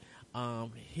about it.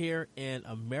 Here in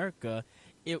America,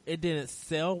 it didn't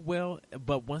sell well,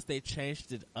 but once they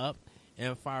changed it up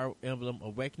and Fire Emblem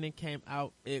Awakening came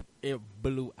out, it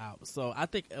blew out. So I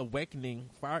think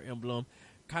Awakening, Fire Emblem,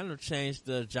 kind of changed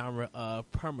the genre of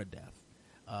permadeath.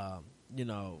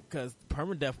 Because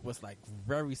permadeath was like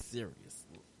very serious.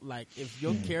 Like if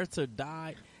your character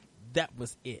died, that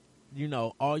was it.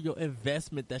 all your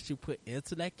investment that you put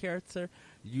into that character,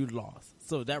 you lost.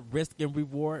 So that risk and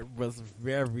reward was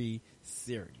very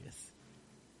serious.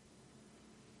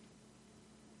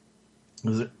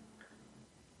 Is it?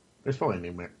 There's probably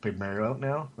a new Paper Mario out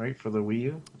now, right, for the Wii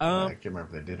U? I can't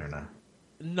remember if they did or not.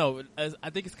 No, I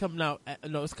think it's coming out.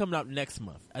 No, it's coming out next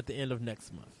month, at the end of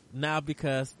next month. Now,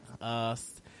 because a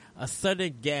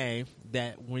certain game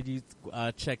that when you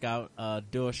check out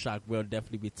DualShock, we'll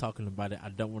definitely be talking about it. I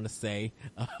don't want to say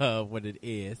what it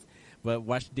is, but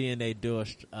watch DNA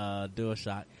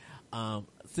DualShock.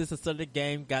 Since a certain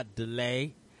game got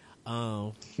delayed.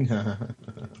 That's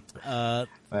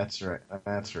right.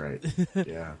 That's right.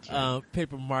 Yeah. That's right.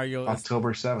 Paper Mario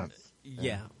October 7th.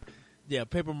 Yeah.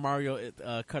 Paper Mario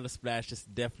Color Splash is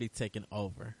definitely taking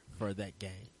over for that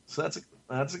game. So that's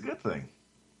a good thing.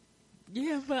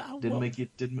 Yeah, but I didn't make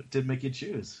you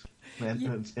choose, man.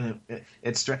 Yeah. And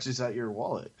it stretches out your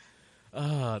wallet.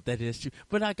 That is true.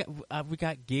 But we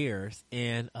got Gears,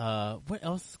 and what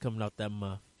else is coming out that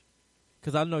month?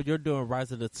 Because I know you're doing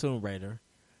Rise of the Tomb Raider.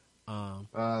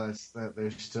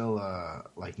 There's still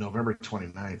like November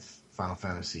 29th, Final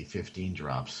Fantasy 15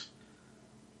 drops.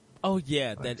 Oh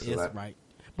yeah, that is right.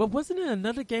 But wasn't it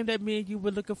another game that me and you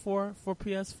were looking for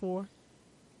PS4?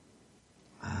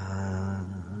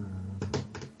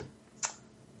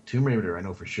 Tomb Raider, I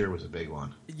know for sure, was a big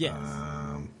one. Yes.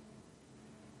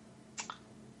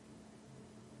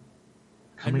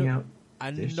 Coming out.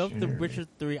 I know the Witcher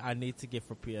 3 I need to get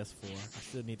for PS4. I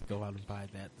still need to go out and buy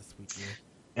that this weekend.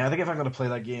 Yeah, I think if I'm going to play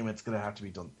that game, it's going to have to be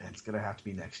done. It's going to have to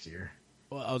be next year.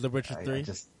 Oh, the Witcher 3?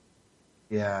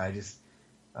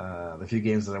 The few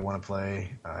games that I want to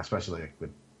play, especially like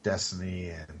with Destiny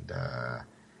and the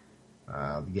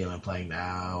game I'm playing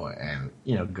now, and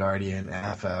Guardian,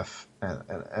 FF,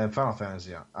 and Final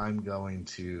Fantasy. I'm going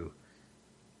to,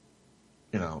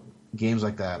 games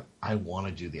like that. I want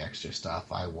to do the extra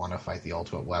stuff. I want to fight the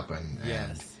ultimate weapon.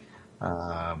 Yes.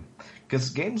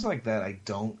 Because games like that, I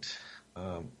don't.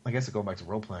 I guess going back to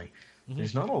role playing,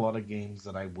 there's not a lot of games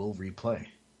that I will replay.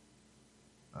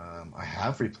 I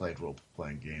have replayed role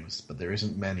playing games, but there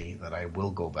isn't many that I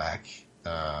will go back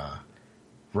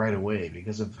right away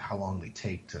because of how long they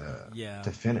take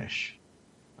to finish.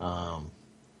 And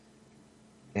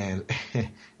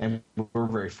we're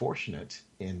very fortunate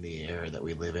in the era that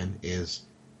we live in is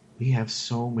we have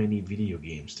so many video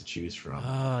games to choose from.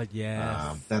 Oh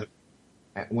yes.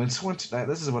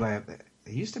 This is what I have.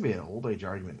 It used to be an old age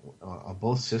argument on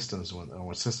both systems when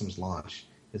systems launch.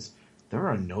 Is there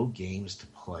are no games to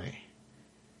play,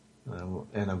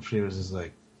 and I'm sure it's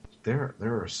like there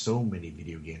are so many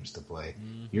video games to play.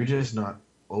 Mm-hmm. You're just not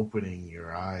opening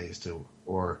your eyes to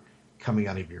or coming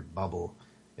out of your bubble.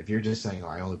 If you're just saying, "Oh,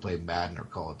 I only play Madden or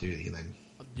Call of Duty," then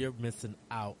you're missing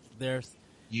out.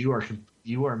 You are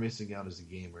missing out as a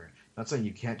gamer. Not saying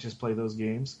you can't just play those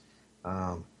games,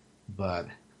 but.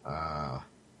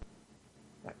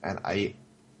 And I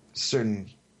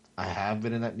have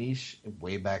been in that niche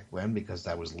way back when because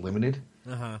that was limited.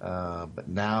 But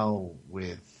now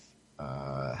with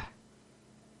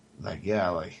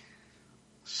there's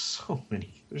so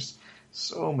many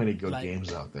good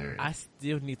games out there. I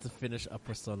still need to finish a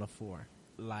Persona 4.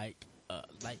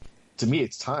 To me,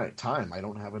 it's time. I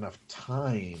don't have enough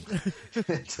time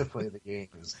to play the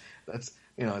games. That's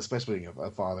especially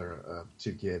a father of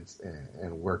two kids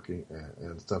and working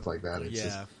and stuff like that. It's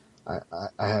just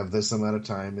I have this amount of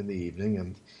time in the evening,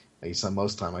 and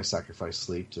most time I sacrifice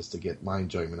sleep just to get my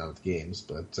enjoyment out of the games.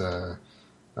 But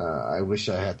I wish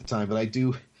I had the time. But I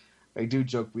do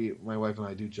joke. My wife and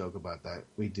I do joke about that.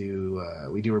 We do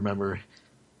remember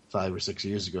 5 or 6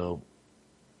 years ago,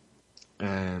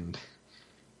 and.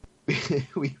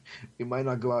 we might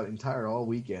not go out all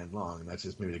weekend long. That's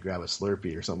just maybe to grab a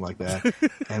Slurpee or something like that.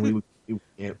 and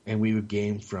we would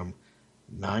game from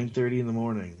 9:30 in the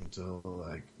morning until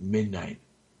like midnight.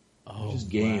 Oh, just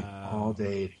game all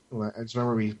day. I just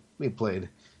remember we played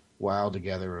WoW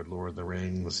together at Lord of the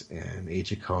Rings and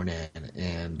Age of Conan,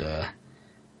 and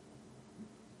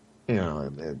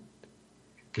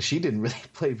because she didn't really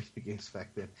play video games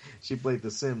back then. She played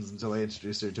The Sims until I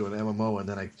introduced her to an MMO, and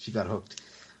then she got hooked.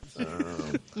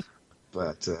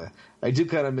 But I do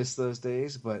kind of miss those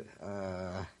days. But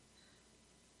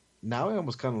now I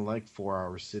almost kind of like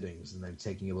 4-hour sittings and then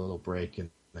taking a little break and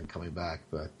then coming back.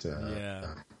 But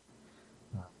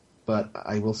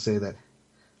I will say that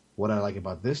what I like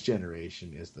about this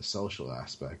generation is the social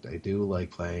aspect. I do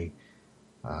like playing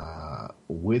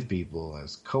with people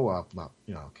as co-op, not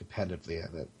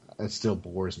competitively. That still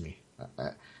bores me.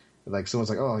 Like someone's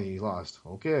like, "Oh, you lost."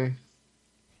 Okay.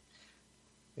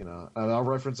 I'll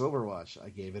reference Overwatch. I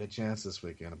gave it a chance this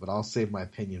weekend, but I'll save my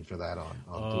opinion for that on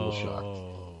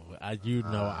DualShock.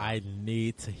 I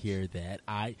need to hear that.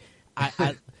 I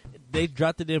they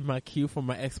dropped it in my queue for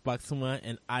my Xbox One,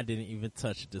 and I didn't even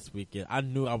touch it this weekend. I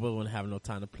knew I wouldn't have no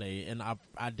time to play it, and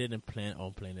I didn't plan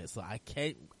on playing it, so I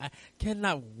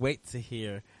cannot wait to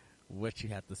hear what you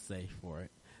have to say for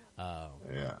it.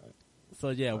 Yeah. So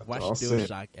yeah, watch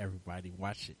DualShock, everybody.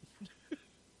 Watch it.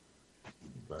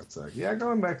 But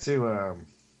going back to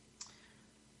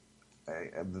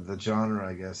the genre,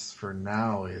 I guess for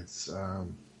now it's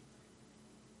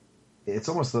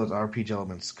almost those RPG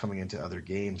elements coming into other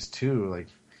games too. Like,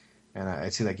 and I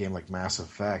see that game like Mass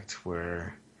Effect,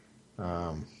 where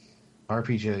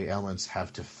RPG elements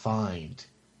have defined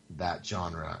that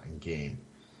genre and game.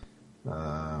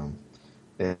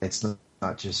 It's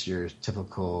not just your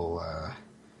typical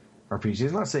RPGs.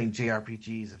 I'm not saying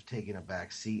JRPGs have taken a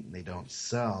back seat and they don't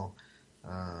sell,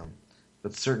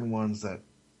 but certain ones that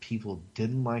people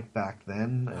didn't like back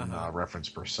then, and reference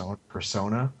Persona,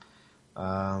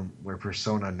 where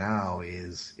Persona now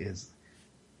is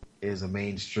a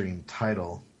mainstream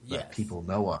title that people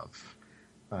know of.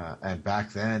 And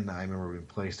back then, I remember in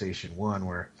PlayStation 1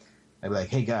 where I'd be like,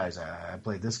 hey guys, I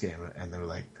played this game, and they were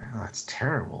like, oh, that's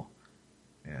terrible.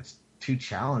 Yeah, it's too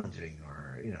challenging,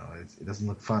 or it doesn't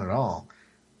look fun at all.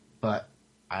 But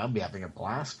I'll be having a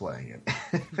blast playing it.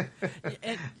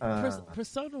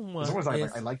 Persona 1. It's almost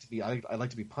like I like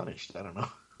to be punished. I don't know.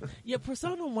 Yeah,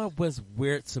 Persona 1 was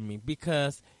weird to me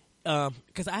because I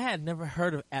had never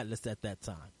heard of Atlas at that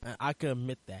time. I can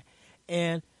admit that,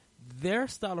 and their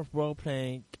style of role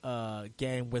playing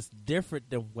game was different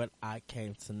than what I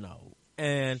came to know.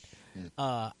 And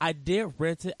I did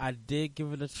rent it. I did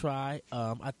give it a try.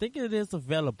 I think it is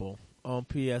available on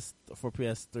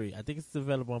PS3. I think it's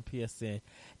available on PSN.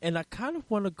 And I kind of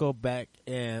want to go back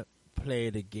and play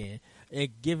it again and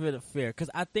give it a fair,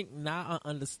 because I think now I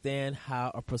understand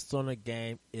how a Persona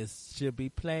game should be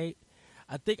played.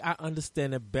 I think I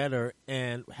understand it better,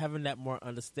 and having that more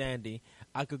understanding,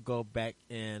 I could go back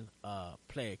and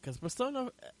play it. Because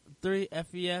Persona 3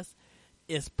 FES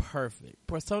is perfect.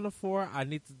 Persona 4, I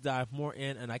need to dive more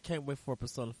in, and I can't wait for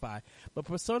Persona 5. But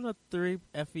Persona 3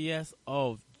 FES,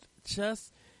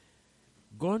 just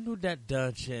going through that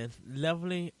dungeon,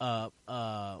 leveling up,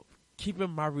 keeping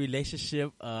my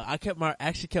relationship. I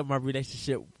actually kept my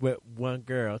relationship with one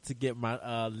girl to get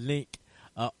my Link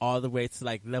all the way to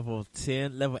like level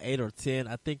 8 or 10.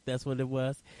 I think that's what it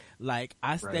was. Like,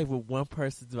 I stayed with one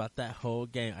person throughout that whole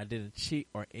game. I didn't cheat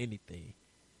or anything.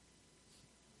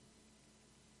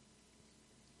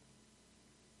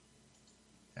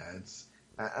 Yeah,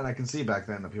 and I can see back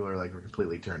then that people were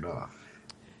completely turned off.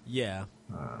 Yeah.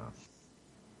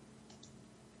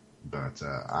 But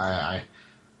I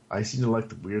seem to like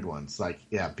the weird ones. Like,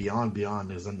 yeah,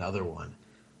 Beyond is another one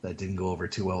that didn't go over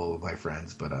too well with my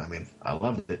friends, but I mean, I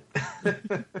loved it.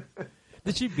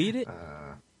 Did you beat it?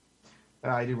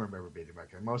 I do remember beating it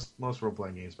back then. Most role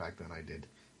playing games back then I did,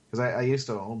 because I used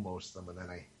to own most of them, and then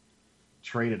I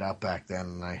traded up back then,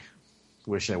 and I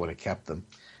wish I would have kept them,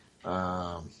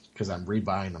 because I'm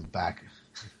rebuying them back.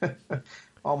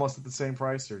 Almost at the same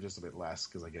price, or just a bit less,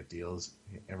 because I get deals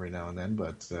every now and then.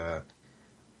 But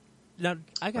now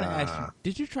I gotta ask you: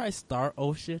 did you try Star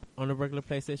Ocean on the regular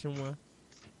PlayStation 1?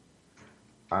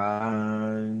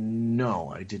 No,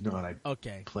 I did not. I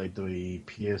Okay. played the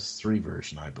PS3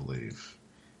 version, I believe.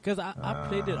 Because I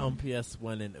played it on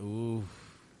PS1, and ooh,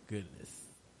 goodness,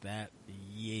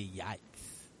 yikes.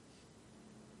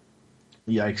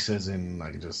 Yikes, as in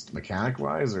just mechanic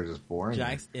wise, or just boring?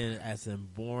 Yikes, as in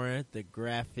boring. The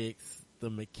graphics, the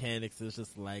mechanics is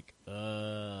just like,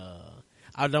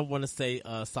 I don't want to say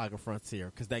Saga Frontier,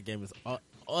 because that game is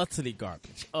utterly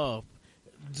garbage.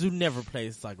 Do never play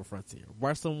Saga Frontier.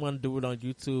 Watch someone do it on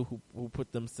YouTube who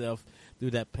put themselves through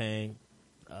that pain.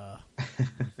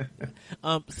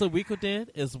 Suikoden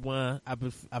is one. I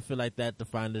feel like that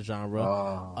defined the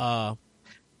genre.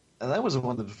 And that was the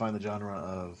one that defined the genre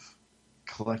of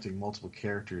collecting multiple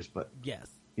characters, but yes,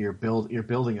 you're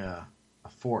building a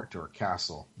fort or a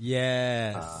castle.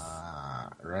 Yes.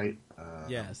 Right?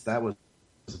 Yes. That was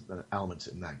an element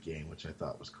in that game, which I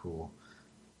thought was cool.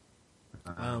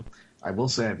 I will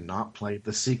say I've not played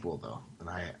the sequel, though, and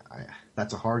I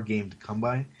that's a hard game to come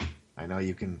by. I know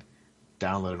you can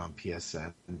download it on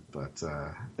PSN, but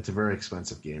it's a very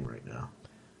expensive game right now.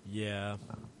 Yeah.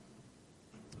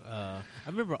 I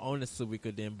remember owning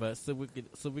Suikoden, but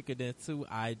Suikoden 2,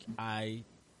 I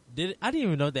didn't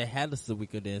even know they had a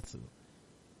Suikoden 2.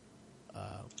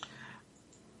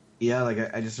 Yeah,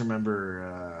 I just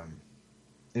remember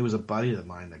it was a buddy of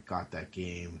mine that got that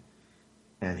game,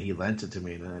 and he lent it to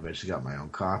me, and then I eventually got my own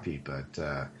copy. But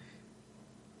and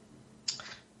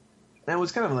it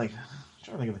was kind of like, I'm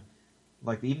trying to think of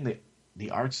like even the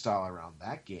art style around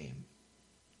that game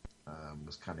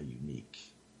was kind of unique.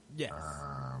 Yes.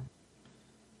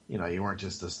 You know, you weren't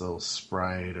just this little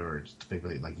sprite or just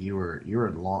typically like you were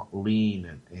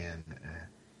lean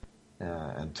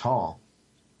and tall,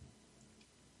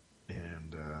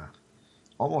 and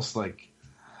almost like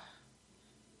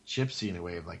Gypsy in a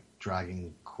way of like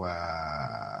Dragon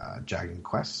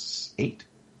Quest 8.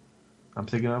 I'm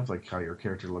thinking of like how your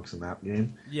character looks in that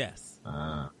game. Yes.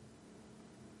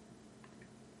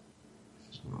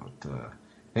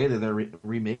 Hey, they're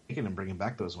remaking and bringing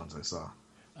back those ones I saw.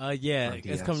 Yeah,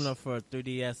 it's coming up for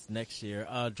 3DS next year.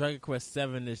 Dragon Quest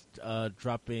 7 is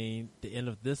dropping the end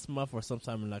of this month or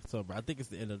sometime in October. I think it's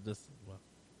the end of this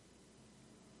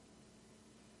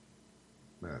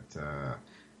month. But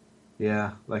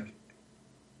yeah, like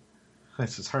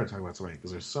it's just hard to talk about so many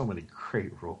because there's so many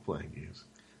great role playing games.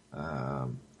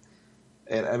 And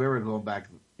I remember going back,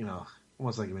 you know,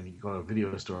 almost like when you go to a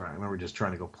video store. I remember just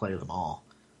trying to go play them all.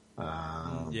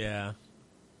 Yeah.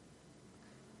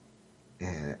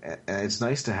 And it's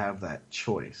nice to have that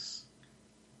choice.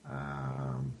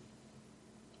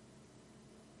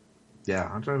 Yeah,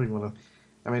 I'm trying to think of.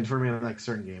 I mean, for me, like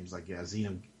certain games, like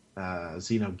Xenogears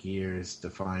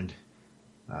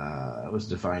was a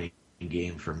defining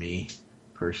game for me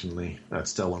personally.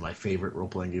 That's still one of my favorite role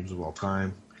playing games of all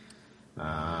time.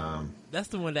 That's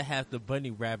the one that has the bunny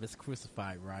rabbits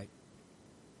crucified, right?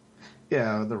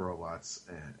 Yeah, the robots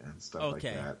and stuff like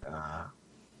that.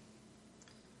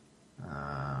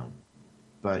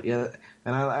 But yeah,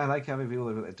 and I like having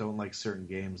people that don't like certain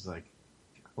games. Like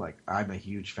I'm a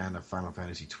huge fan of Final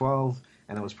Fantasy 12,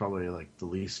 and it was probably like the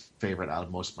least favorite out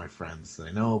of most of my friends that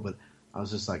I know. But I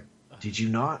was just like, did you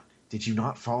not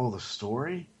follow the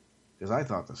story? Because I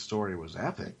thought the story was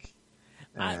epic.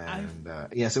 And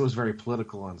yes, it was very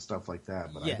political and stuff like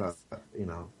that. But yes. I thought, you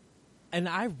know. And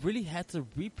I really had to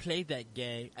replay that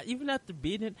game. Even after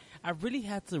beating it, I really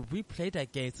had to replay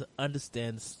that game to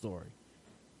understand the story.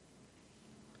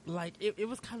 Like, it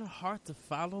was kind of hard to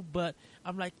follow, but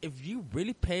I'm like, if you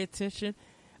really pay attention,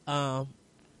 you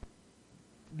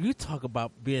talk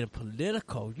about being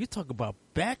political, you talk about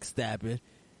backstabbing.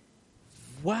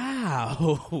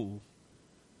 Wow.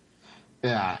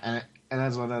 Yeah, and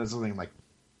that's something like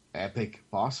epic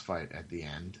boss fight at the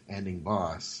ending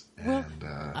boss. Well,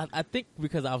 And I think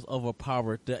because I was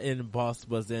overpowered, the end boss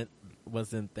wasn't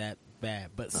that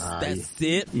bad. But that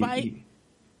Sid fight,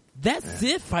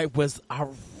 Sid fight was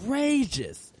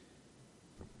outrageous.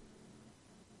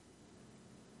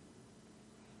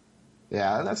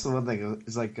 Yeah, that's the one thing.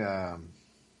 It's like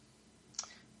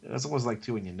it's almost like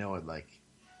too when you know it, like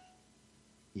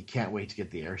you can't wait to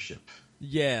get the airship.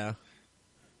 Yeah.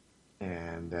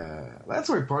 And that's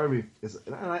where part of me is.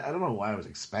 I don't know why I was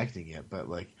expecting it, but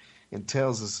like in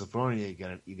Tales of Symphonia, you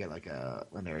get like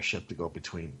an airship to go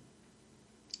between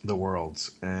the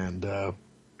worlds, and I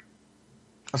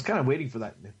was kind of waiting for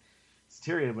that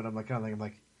Tyrion, but I'm like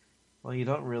well, you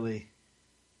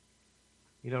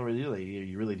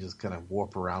really just kind of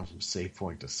warp around from save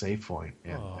point to save point,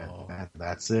 and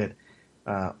that's it.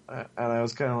 And I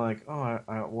was kind of like,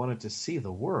 I wanted to see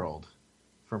the world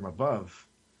from above.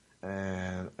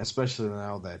 And especially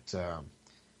now that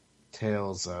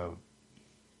Tales of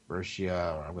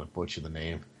Berseria, or I'm going to butcher the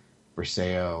name,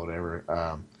 Berseria or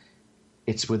whatever,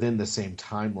 it's within the same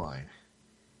timeline.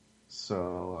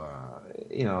 So,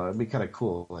 it'd be kind of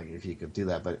cool, like if you could do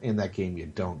that. But in that game, you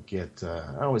don't get.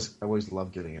 I always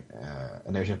love getting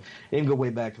an airship. You can go way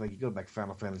back, like you go back to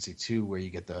Final Fantasy 2, where you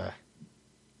get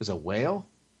there's a whale,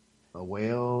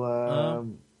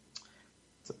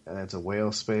 and it's a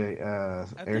whale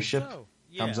airship. So.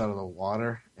 Yeah. Comes out of the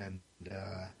water, and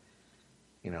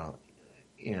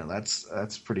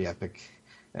that's pretty epic.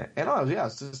 And I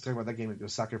was just talking about that game. It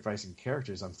was sacrificing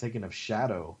characters. I'm thinking of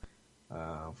Shadow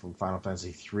from Final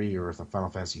Fantasy 3 or from Final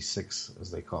Fantasy 6,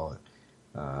 as they call it,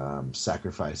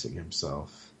 sacrificing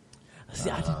himself. See,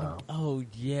 I didn't know. Oh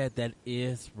yeah, that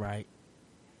is right.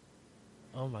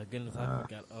 Oh my goodness, I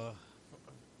forgot.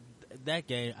 That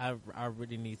game I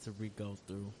really need to re-go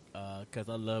through because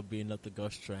I love being up the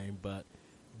Ghost Train, but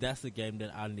that's a game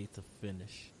that I need to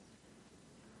finish.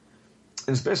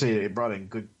 And especially it brought in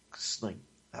good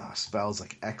spells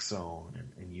like Exone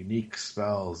and unique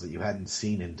spells that you hadn't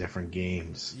seen in different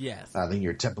games. Yes, than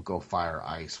your typical fire,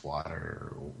 ice,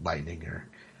 water, or lightning. Or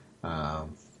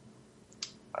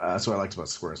that's what I liked about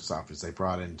Squaresoft is they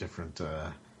brought in different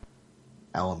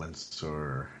elements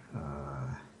or.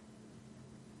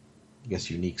 I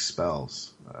guess unique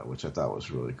spells, which I thought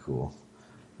was really cool.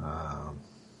 Um,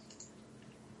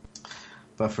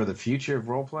 but for the future of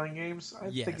role playing games, I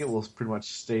think Yes. it will pretty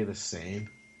much stay the same.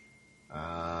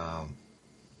 Um,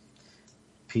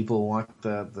 People want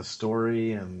the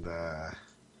story, and I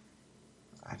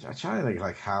try to think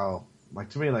like how, like,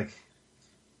 to me, like,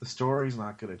 the story's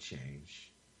not going to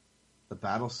change. The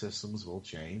battle systems will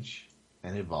change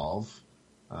and evolve.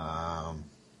 Um,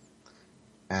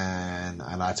 and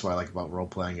that's what I like about role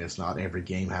playing is not every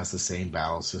game has the same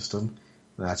battle system.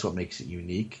 And that's what makes it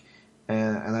unique.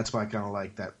 And that's why I kind of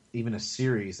like that even a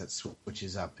series that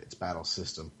switches up its battle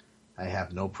system, I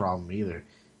have no problem either.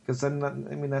 Because then, I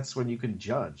mean, that's when you can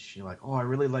judge. You're like, oh, I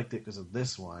really liked it because of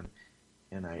this one,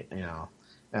 and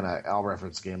I'll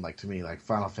reference a game like to me like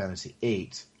Final Fantasy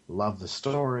VIII. Loved the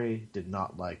story, did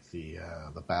not like the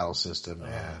battle system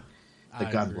and the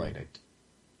I gunblade. agree. I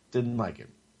didn't like it,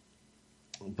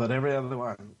 but every other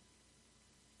one,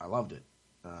 I loved it.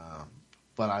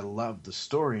 But I loved the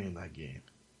story in that game,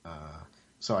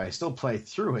 so I still played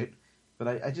through it.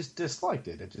 But I just disliked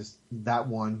it. It just that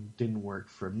one didn't work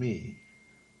for me.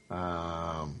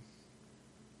 Um,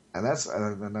 and that's what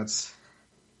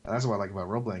I like about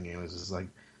role playing games is like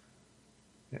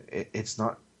it's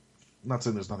not. I'm not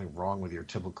saying there's nothing wrong with your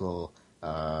typical,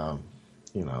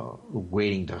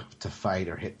 waiting to fight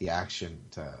or hit the action.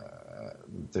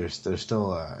 There's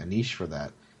still a niche for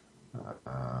that.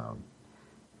 Um,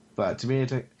 but to me,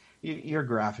 your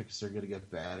graphics are going to get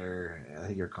better. I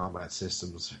think your combat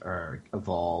systems are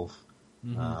evolve.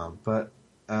 Hmm. But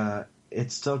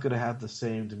it's still going to have the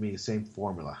same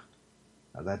formula.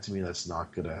 That to me, that's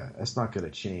not gonna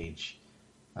change.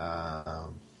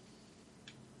 Um,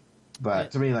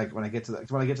 but to me, like when I get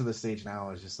to the stage now,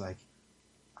 it's just like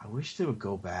I wish they would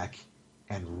go back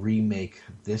and remake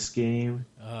this game,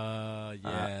 or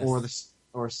Yes.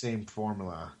 same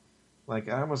formula. Like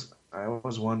I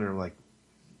always wonder like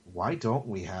why don't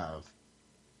we have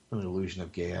an Illusion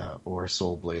of Gaia or a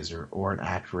Soul Blazer or an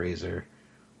ActRaiser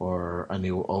or a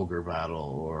new Ogre battle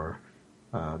or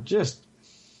just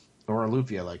or a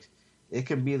Lupia? Like it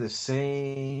can be the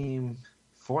same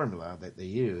formula that they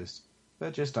used,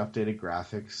 but just updated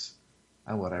graphics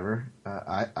and whatever.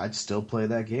 I'd still play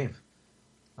that game.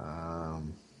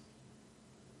 Um,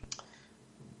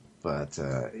 but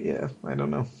yeah, I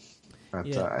don't know. But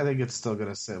Yeah. I think it's still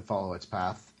going to follow its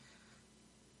path.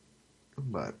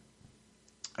 But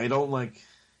I don't like.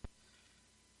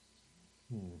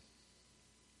 Hmm,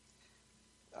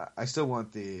 I still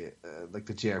want the the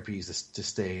JRPGs to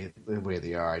stay the way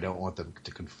they are. I don't want them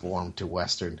to conform to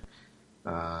Western.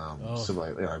 Oh, So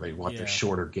they want their yeah.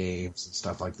 shorter games and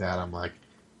stuff like that. I'm like,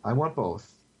 I want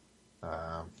both.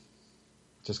 Um,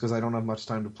 just because I don't have much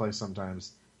time to play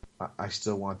sometimes, I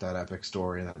still want that epic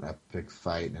story and that epic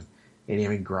fight and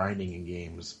even grinding in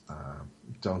games.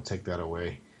 Don't take that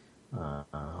away.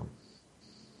 Um,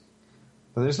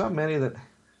 but there's not many that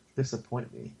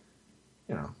disappoint me.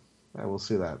 You know, I will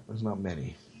say that there's not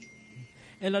many.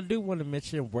 And I do want to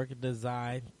mention Working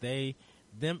Design.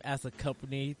 Them as a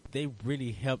company, they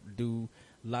really helped do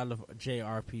a lot of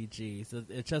JRPGs.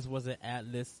 It just wasn't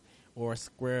Atlas or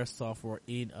SquareSoft or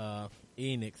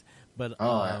Enix, but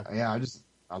Oh yeah, I just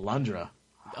Alundra.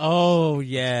 oh Still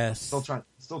yes, trying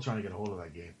to get a hold of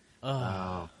that game. uh,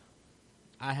 Uh,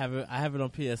 I have it on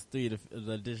PS3,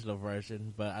 the digital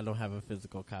version, but I don't have a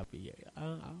physical copy yet.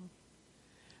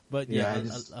 But yeah, yeah, I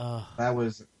just that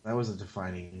was a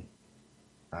defining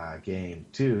game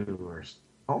too, or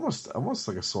almost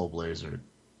like a Soul Blazer,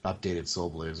 updated Soul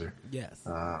Blazer, yes.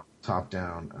 top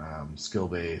down, skill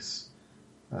base,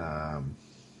 um,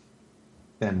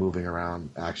 and moving around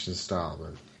action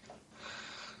style.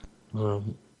 But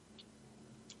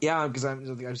yeah, because I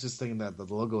was just thinking that the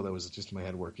logo that was just in my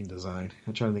head, Working Design.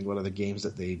 I'm trying to think what other games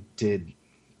that they did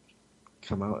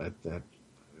come out at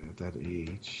that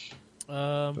age.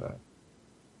 Um, But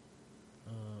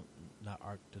uh, not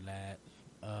Arc the Lad.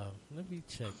 Let me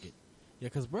check it. Yeah,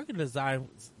 because Working Design,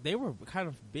 they were kind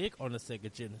of big on the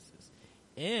Sega Genesis,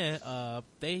 and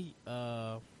they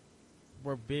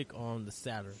were big on the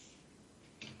Saturn.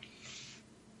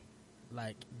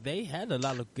 Like they had a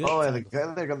lot of good oh, yeah,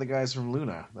 titles. they got the guys from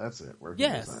Luna. That's it. Working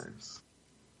Yes, Designs.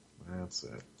 That's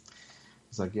it.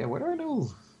 It's like, yeah, what do I know?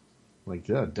 Like,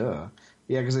 duh.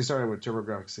 Yeah, because they started with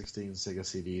TurboGrafx 16, Sega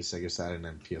CD, Sega Saturn,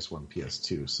 and PS1,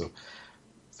 PS2. So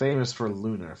famous for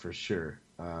Luna for sure.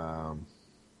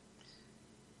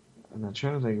 And I'm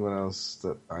trying to think what else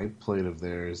that I played of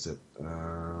theirs. That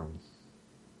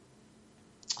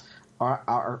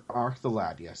Ark the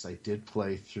Lad. Yes, I did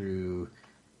play through.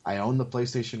 I own the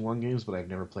PlayStation 1 games, but I've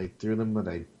never played through them. But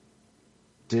I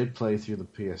did play through the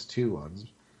PS2 ones.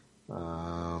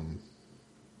 Um,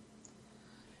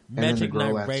 And then the Magic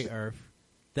Knight Ray Growlancer. Earth.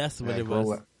 That's what it was.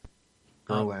 Yeah,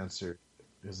 Growlancer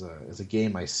is a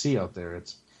game I see out there.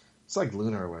 It's like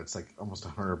Lunar, where it's like almost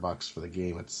 $100 for the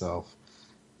game itself,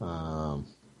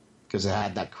 because it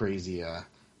had that crazy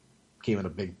came in a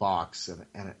big box, and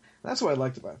that's what I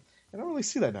liked about it. I don't really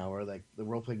see that now, where like the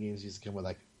role playing games used to come with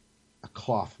like a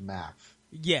cloth map,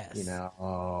 Yes. you know,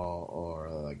 or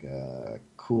like a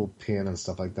cool pin and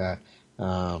stuff like that.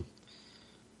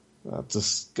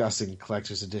 Discussing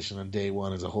collector's edition on day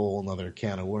one is a whole another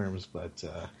can of worms, but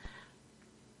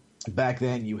back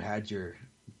then you had your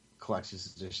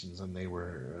collector's editions, and they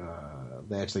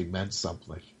actually meant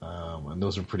something, and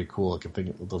those were pretty cool. I can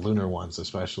think of the Lunar ones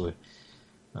especially.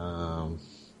 But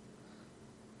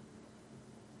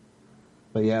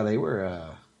yeah, they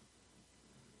were.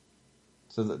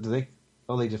 So they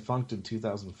defunct in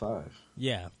 2005.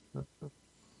 Yeah.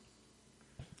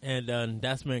 And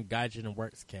that's when Gaijin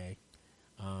Works came.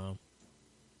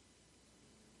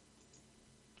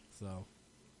 So,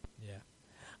 yeah.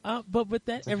 But with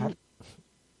that,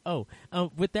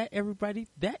 with that, everybody,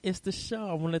 that is the show.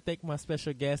 I want to thank my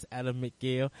special guest, Adam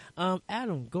McGill.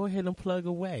 Adam, go ahead and plug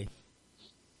away.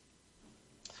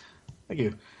 Thank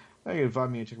you. You can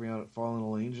find me and check me out at Fallen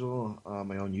Old Angel on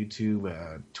my own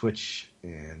YouTube, Twitch,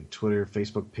 and Twitter,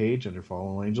 Facebook page under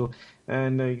Fallen Old Angel.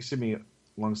 And you can see me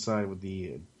alongside with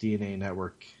the DNA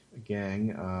Network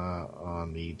gang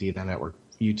on the DNA Network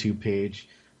YouTube page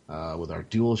with our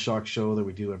DualShock show that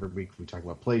we do every week. We talk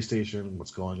about PlayStation, what's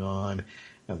going on,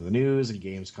 and the news and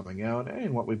games coming out,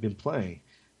 and what we've been playing.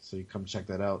 So you come check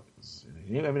that out. If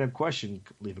you have a question,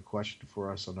 leave a question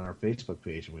for us on our Facebook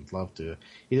page, and we'd love to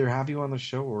either have you on the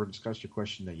show or discuss your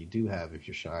question that you do have if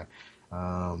you're shy.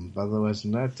 But otherwise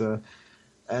than that,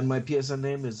 and my PSN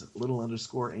name is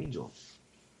 _Angel.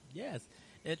 Yes.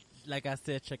 Like I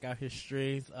said, check out his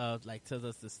streams of like Tales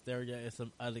of Hysteria and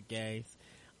some other games.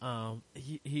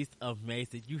 He's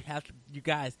amazing. You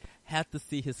guys have to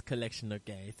see his collection of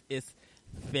games. It's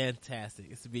fantastic.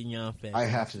 It's beyond fantastic. I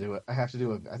have to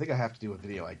do it. I think I have to do a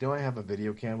video. I don't have a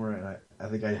video camera, and I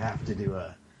think I have to do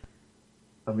a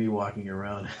me walking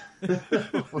around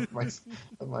with my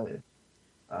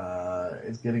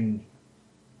it's getting,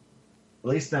 at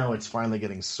least now it's finally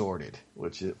getting sorted,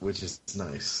 which is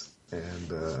nice,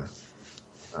 and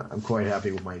I'm quite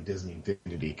happy with my Disney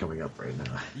Infinity coming up right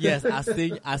now. Yes,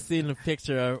 I seen the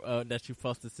picture that you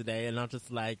posted today, and I'm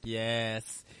just like,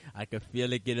 yes, I can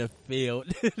feel it getting filled.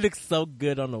 It looks so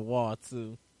good on the wall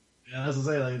too. Yeah, as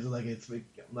I say, it's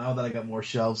now that I got more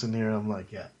shelves in here, I'm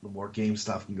like, yeah, the more game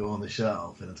stuff can go on the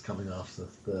shelf, and it's coming off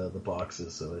the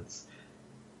boxes, so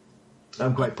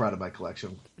I'm quite proud of my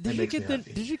collection. Did you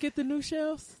get the new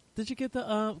shelves? Did you get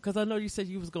the because I know you said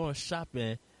you was going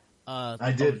shopping.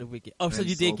 I did over the weekend. Oh, so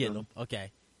you did get them?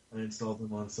 Okay. I installed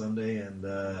them on Sunday, and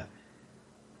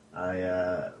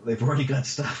they've already got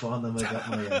stuff on them. I got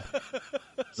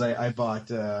my I bought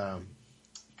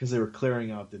because they were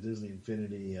clearing out the Disney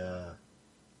Infinity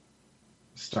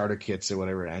starter kits or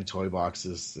whatever and toy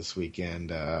boxes this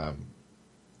weekend. I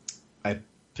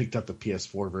picked up the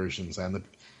PS4 versions, and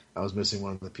I was missing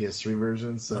one of the PS3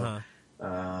 versions, so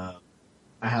I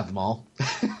have them all.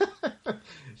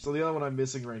 So the only one I'm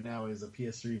missing right now is a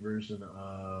PS3 version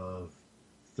of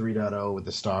 3.0 with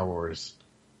the Star Wars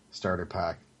starter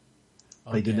pack.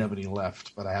 Okay. They didn't have any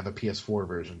left, but I have a PS4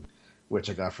 version,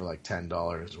 which I got for like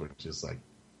 $10, which is like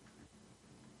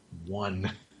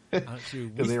one.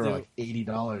 Because they were like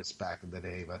 $80 back in the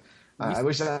day. But I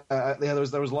wish there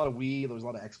was a lot of Wii, there was a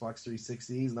lot of Xbox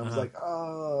 360s, and I was like,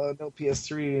 oh, no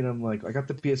PS3. And I'm like, I got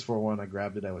the PS4 one, I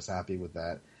grabbed it, I was happy with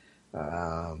that.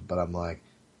 But I'm like,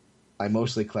 I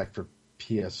mostly collect for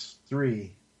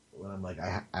PS3. When I'm like,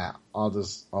 I'll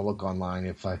look online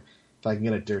if I can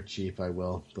get it dirt cheap, I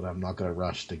will. But I'm not gonna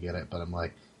rush to get it. But I'm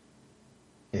like,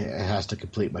 it has to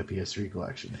complete my PS3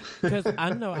 collection. Because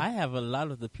I know I have a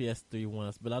lot of the PS3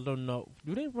 ones, but I don't know.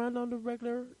 Do they run on the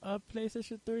regular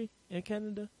PlayStation 3 in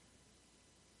Canada?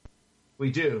 We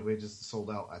do. We just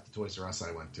sold out at the Toys R Us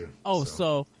I went to.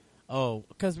 Oh,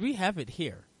 because we have it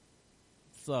here.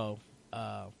 So,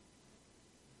 because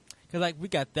like we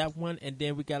got that one, and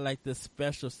then we got like the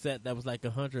special set that was like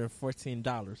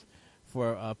 $114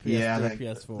 for PS3,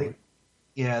 PS4.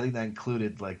 I think that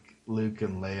included like Luke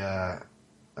and Leia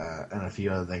and a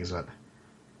few other things, but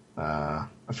I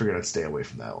figured I'd stay away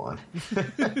from that one.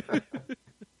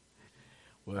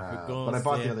 But I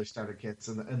bought the other starter kits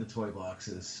and the toy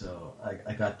boxes, so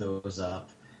I got those up.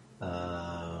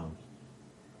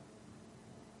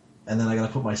 And then I got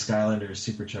to put my Skylanders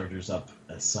Superchargers up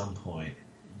at some point.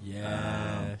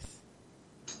 Yes.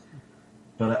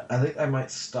 But I think I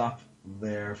might stop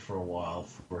there for a while,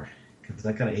 because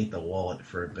that kind of ate the wallet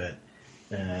for a bit,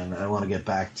 and I want to get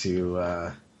back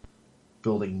to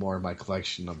building more of my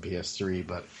collection on PS3.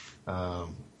 But I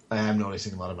am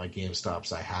noticing a lot of my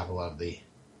GameStops. I have a lot of the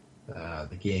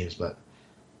games, but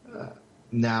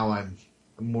now I'm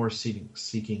more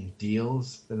seeking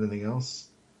deals than anything else.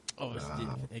 Oh,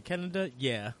 in Canada,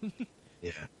 yeah.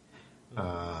 Yeah.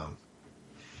 I'm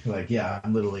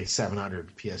literally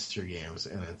 700 PS3 games,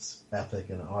 and it's epic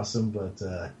and awesome. But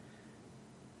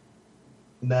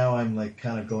now I'm like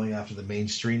kind of going after the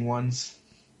mainstream ones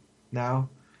now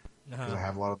because I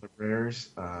have a lot of the rares.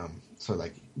 So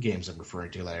like games I'm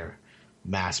referring to that are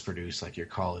mass produced, like your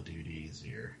Call of Duties,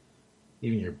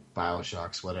 even your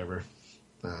BioShocks, whatever.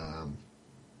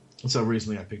 So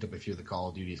recently I picked up a few of the Call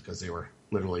of Duties because they were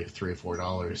literally $3 or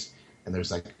 $4, and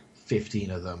there's like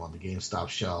 15 of them on the GameStop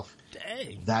shelf.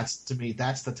 Dang. That's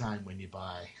the time when you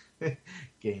buy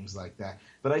games like that.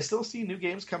 But I still see new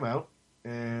games come out,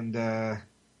 and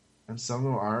some of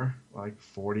them are like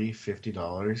 $40,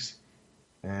 $50,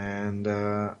 and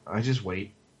I just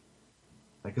wait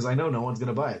because I know no one's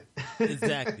gonna buy it.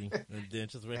 Exactly, and then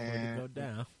just wait for it to go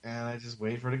down. And I just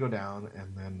wait for it to go down,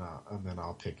 and then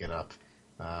I'll pick it up.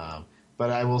 But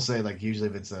I will say, like, usually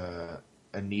if it's a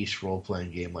niche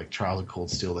role-playing game like Trials of Cold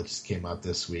Steel that just came out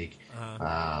this week,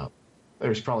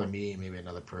 there's probably me, maybe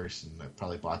another person that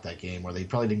probably bought that game, or they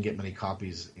probably didn't get many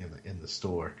copies in the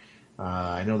store.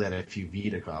 I know they had a few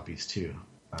Vita copies too.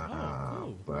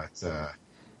 Cool. But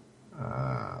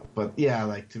yeah,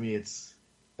 like to me,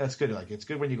 that's good. Like it's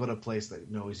good when you go to a place that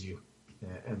knows you,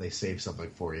 and they save something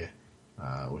for you,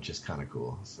 which is kind of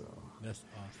cool. So that's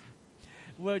awesome.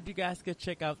 Well, you guys can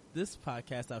check out this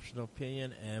podcast, Optional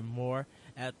Opinion, and more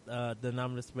at the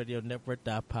Anomalous Radio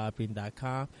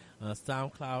Network.podbean.com,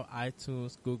 SoundCloud,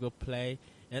 iTunes, Google Play,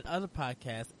 and other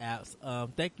podcast apps.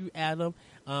 Thank you, Adam.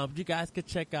 You guys can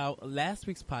check out last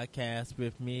week's podcast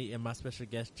with me and my special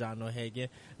guest, John O'Hagan,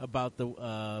 about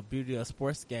the beauty of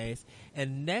sports games.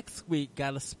 And next week,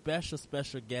 got a special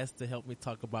guest to help me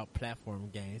talk about platform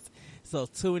games. So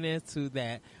tune in to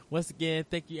that. Once again,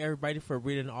 thank you, everybody, for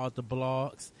reading all the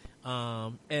blogs.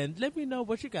 And let me know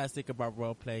what you guys think about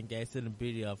role-playing games and the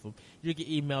beauty of them. You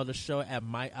can email the show at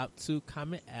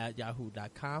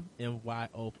myop2comment@yahoo.com,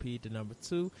 MYOP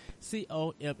 2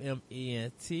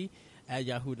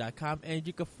 COMMENT@yahoo.com, and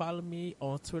you can follow me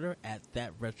on Twitter at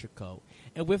ThatRetroCode.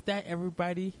 And with that,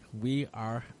 everybody, we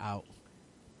are out.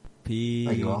 Peace.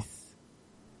 Thank you all.